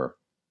remember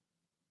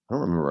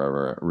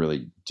ever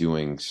really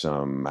doing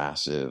some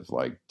massive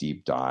like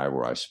deep dive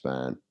where I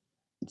spent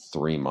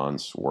 3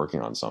 months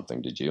working on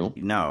something. Did you?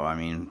 No, I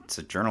mean, it's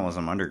a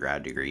journalism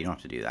undergrad degree. You don't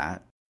have to do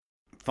that.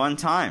 Fun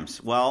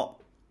times. Well,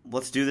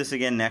 let's do this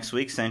again next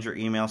week. Send your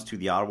emails to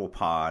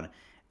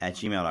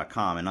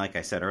theaudiblepod@gmail.com. And like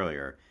I said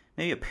earlier,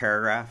 maybe a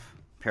paragraph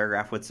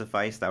would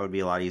suffice. That would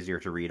be a lot easier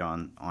to read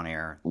on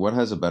air. What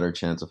has a better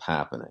chance of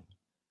happening?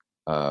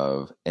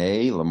 Of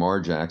A,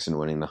 Lamar Jackson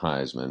winning the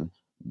Heisman,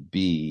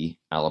 B,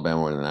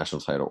 Alabama winning the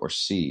national title, or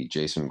C,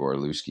 Jason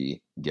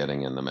Gorlewski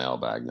getting in the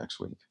mailbag next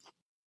week?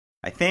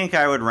 I think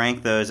I would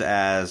rank those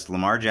as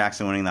Lamar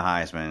Jackson winning the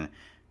Heisman,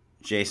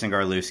 Jason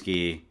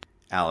Gorlewski,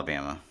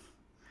 Alabama.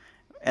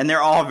 And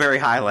they're all very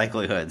high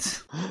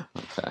likelihoods.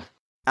 Okay.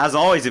 As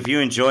always, if you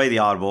enjoy The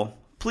Audible,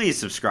 please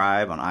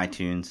subscribe on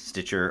iTunes,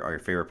 Stitcher, or your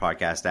favorite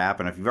podcast app.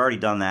 And if you've already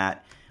done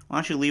that, why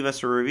don't you leave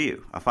us a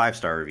review, a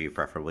 5-star review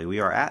preferably. We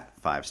are at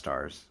 5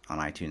 stars on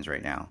iTunes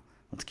right now.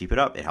 Let's keep it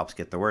up. It helps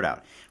get the word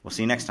out. We'll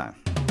see you next time.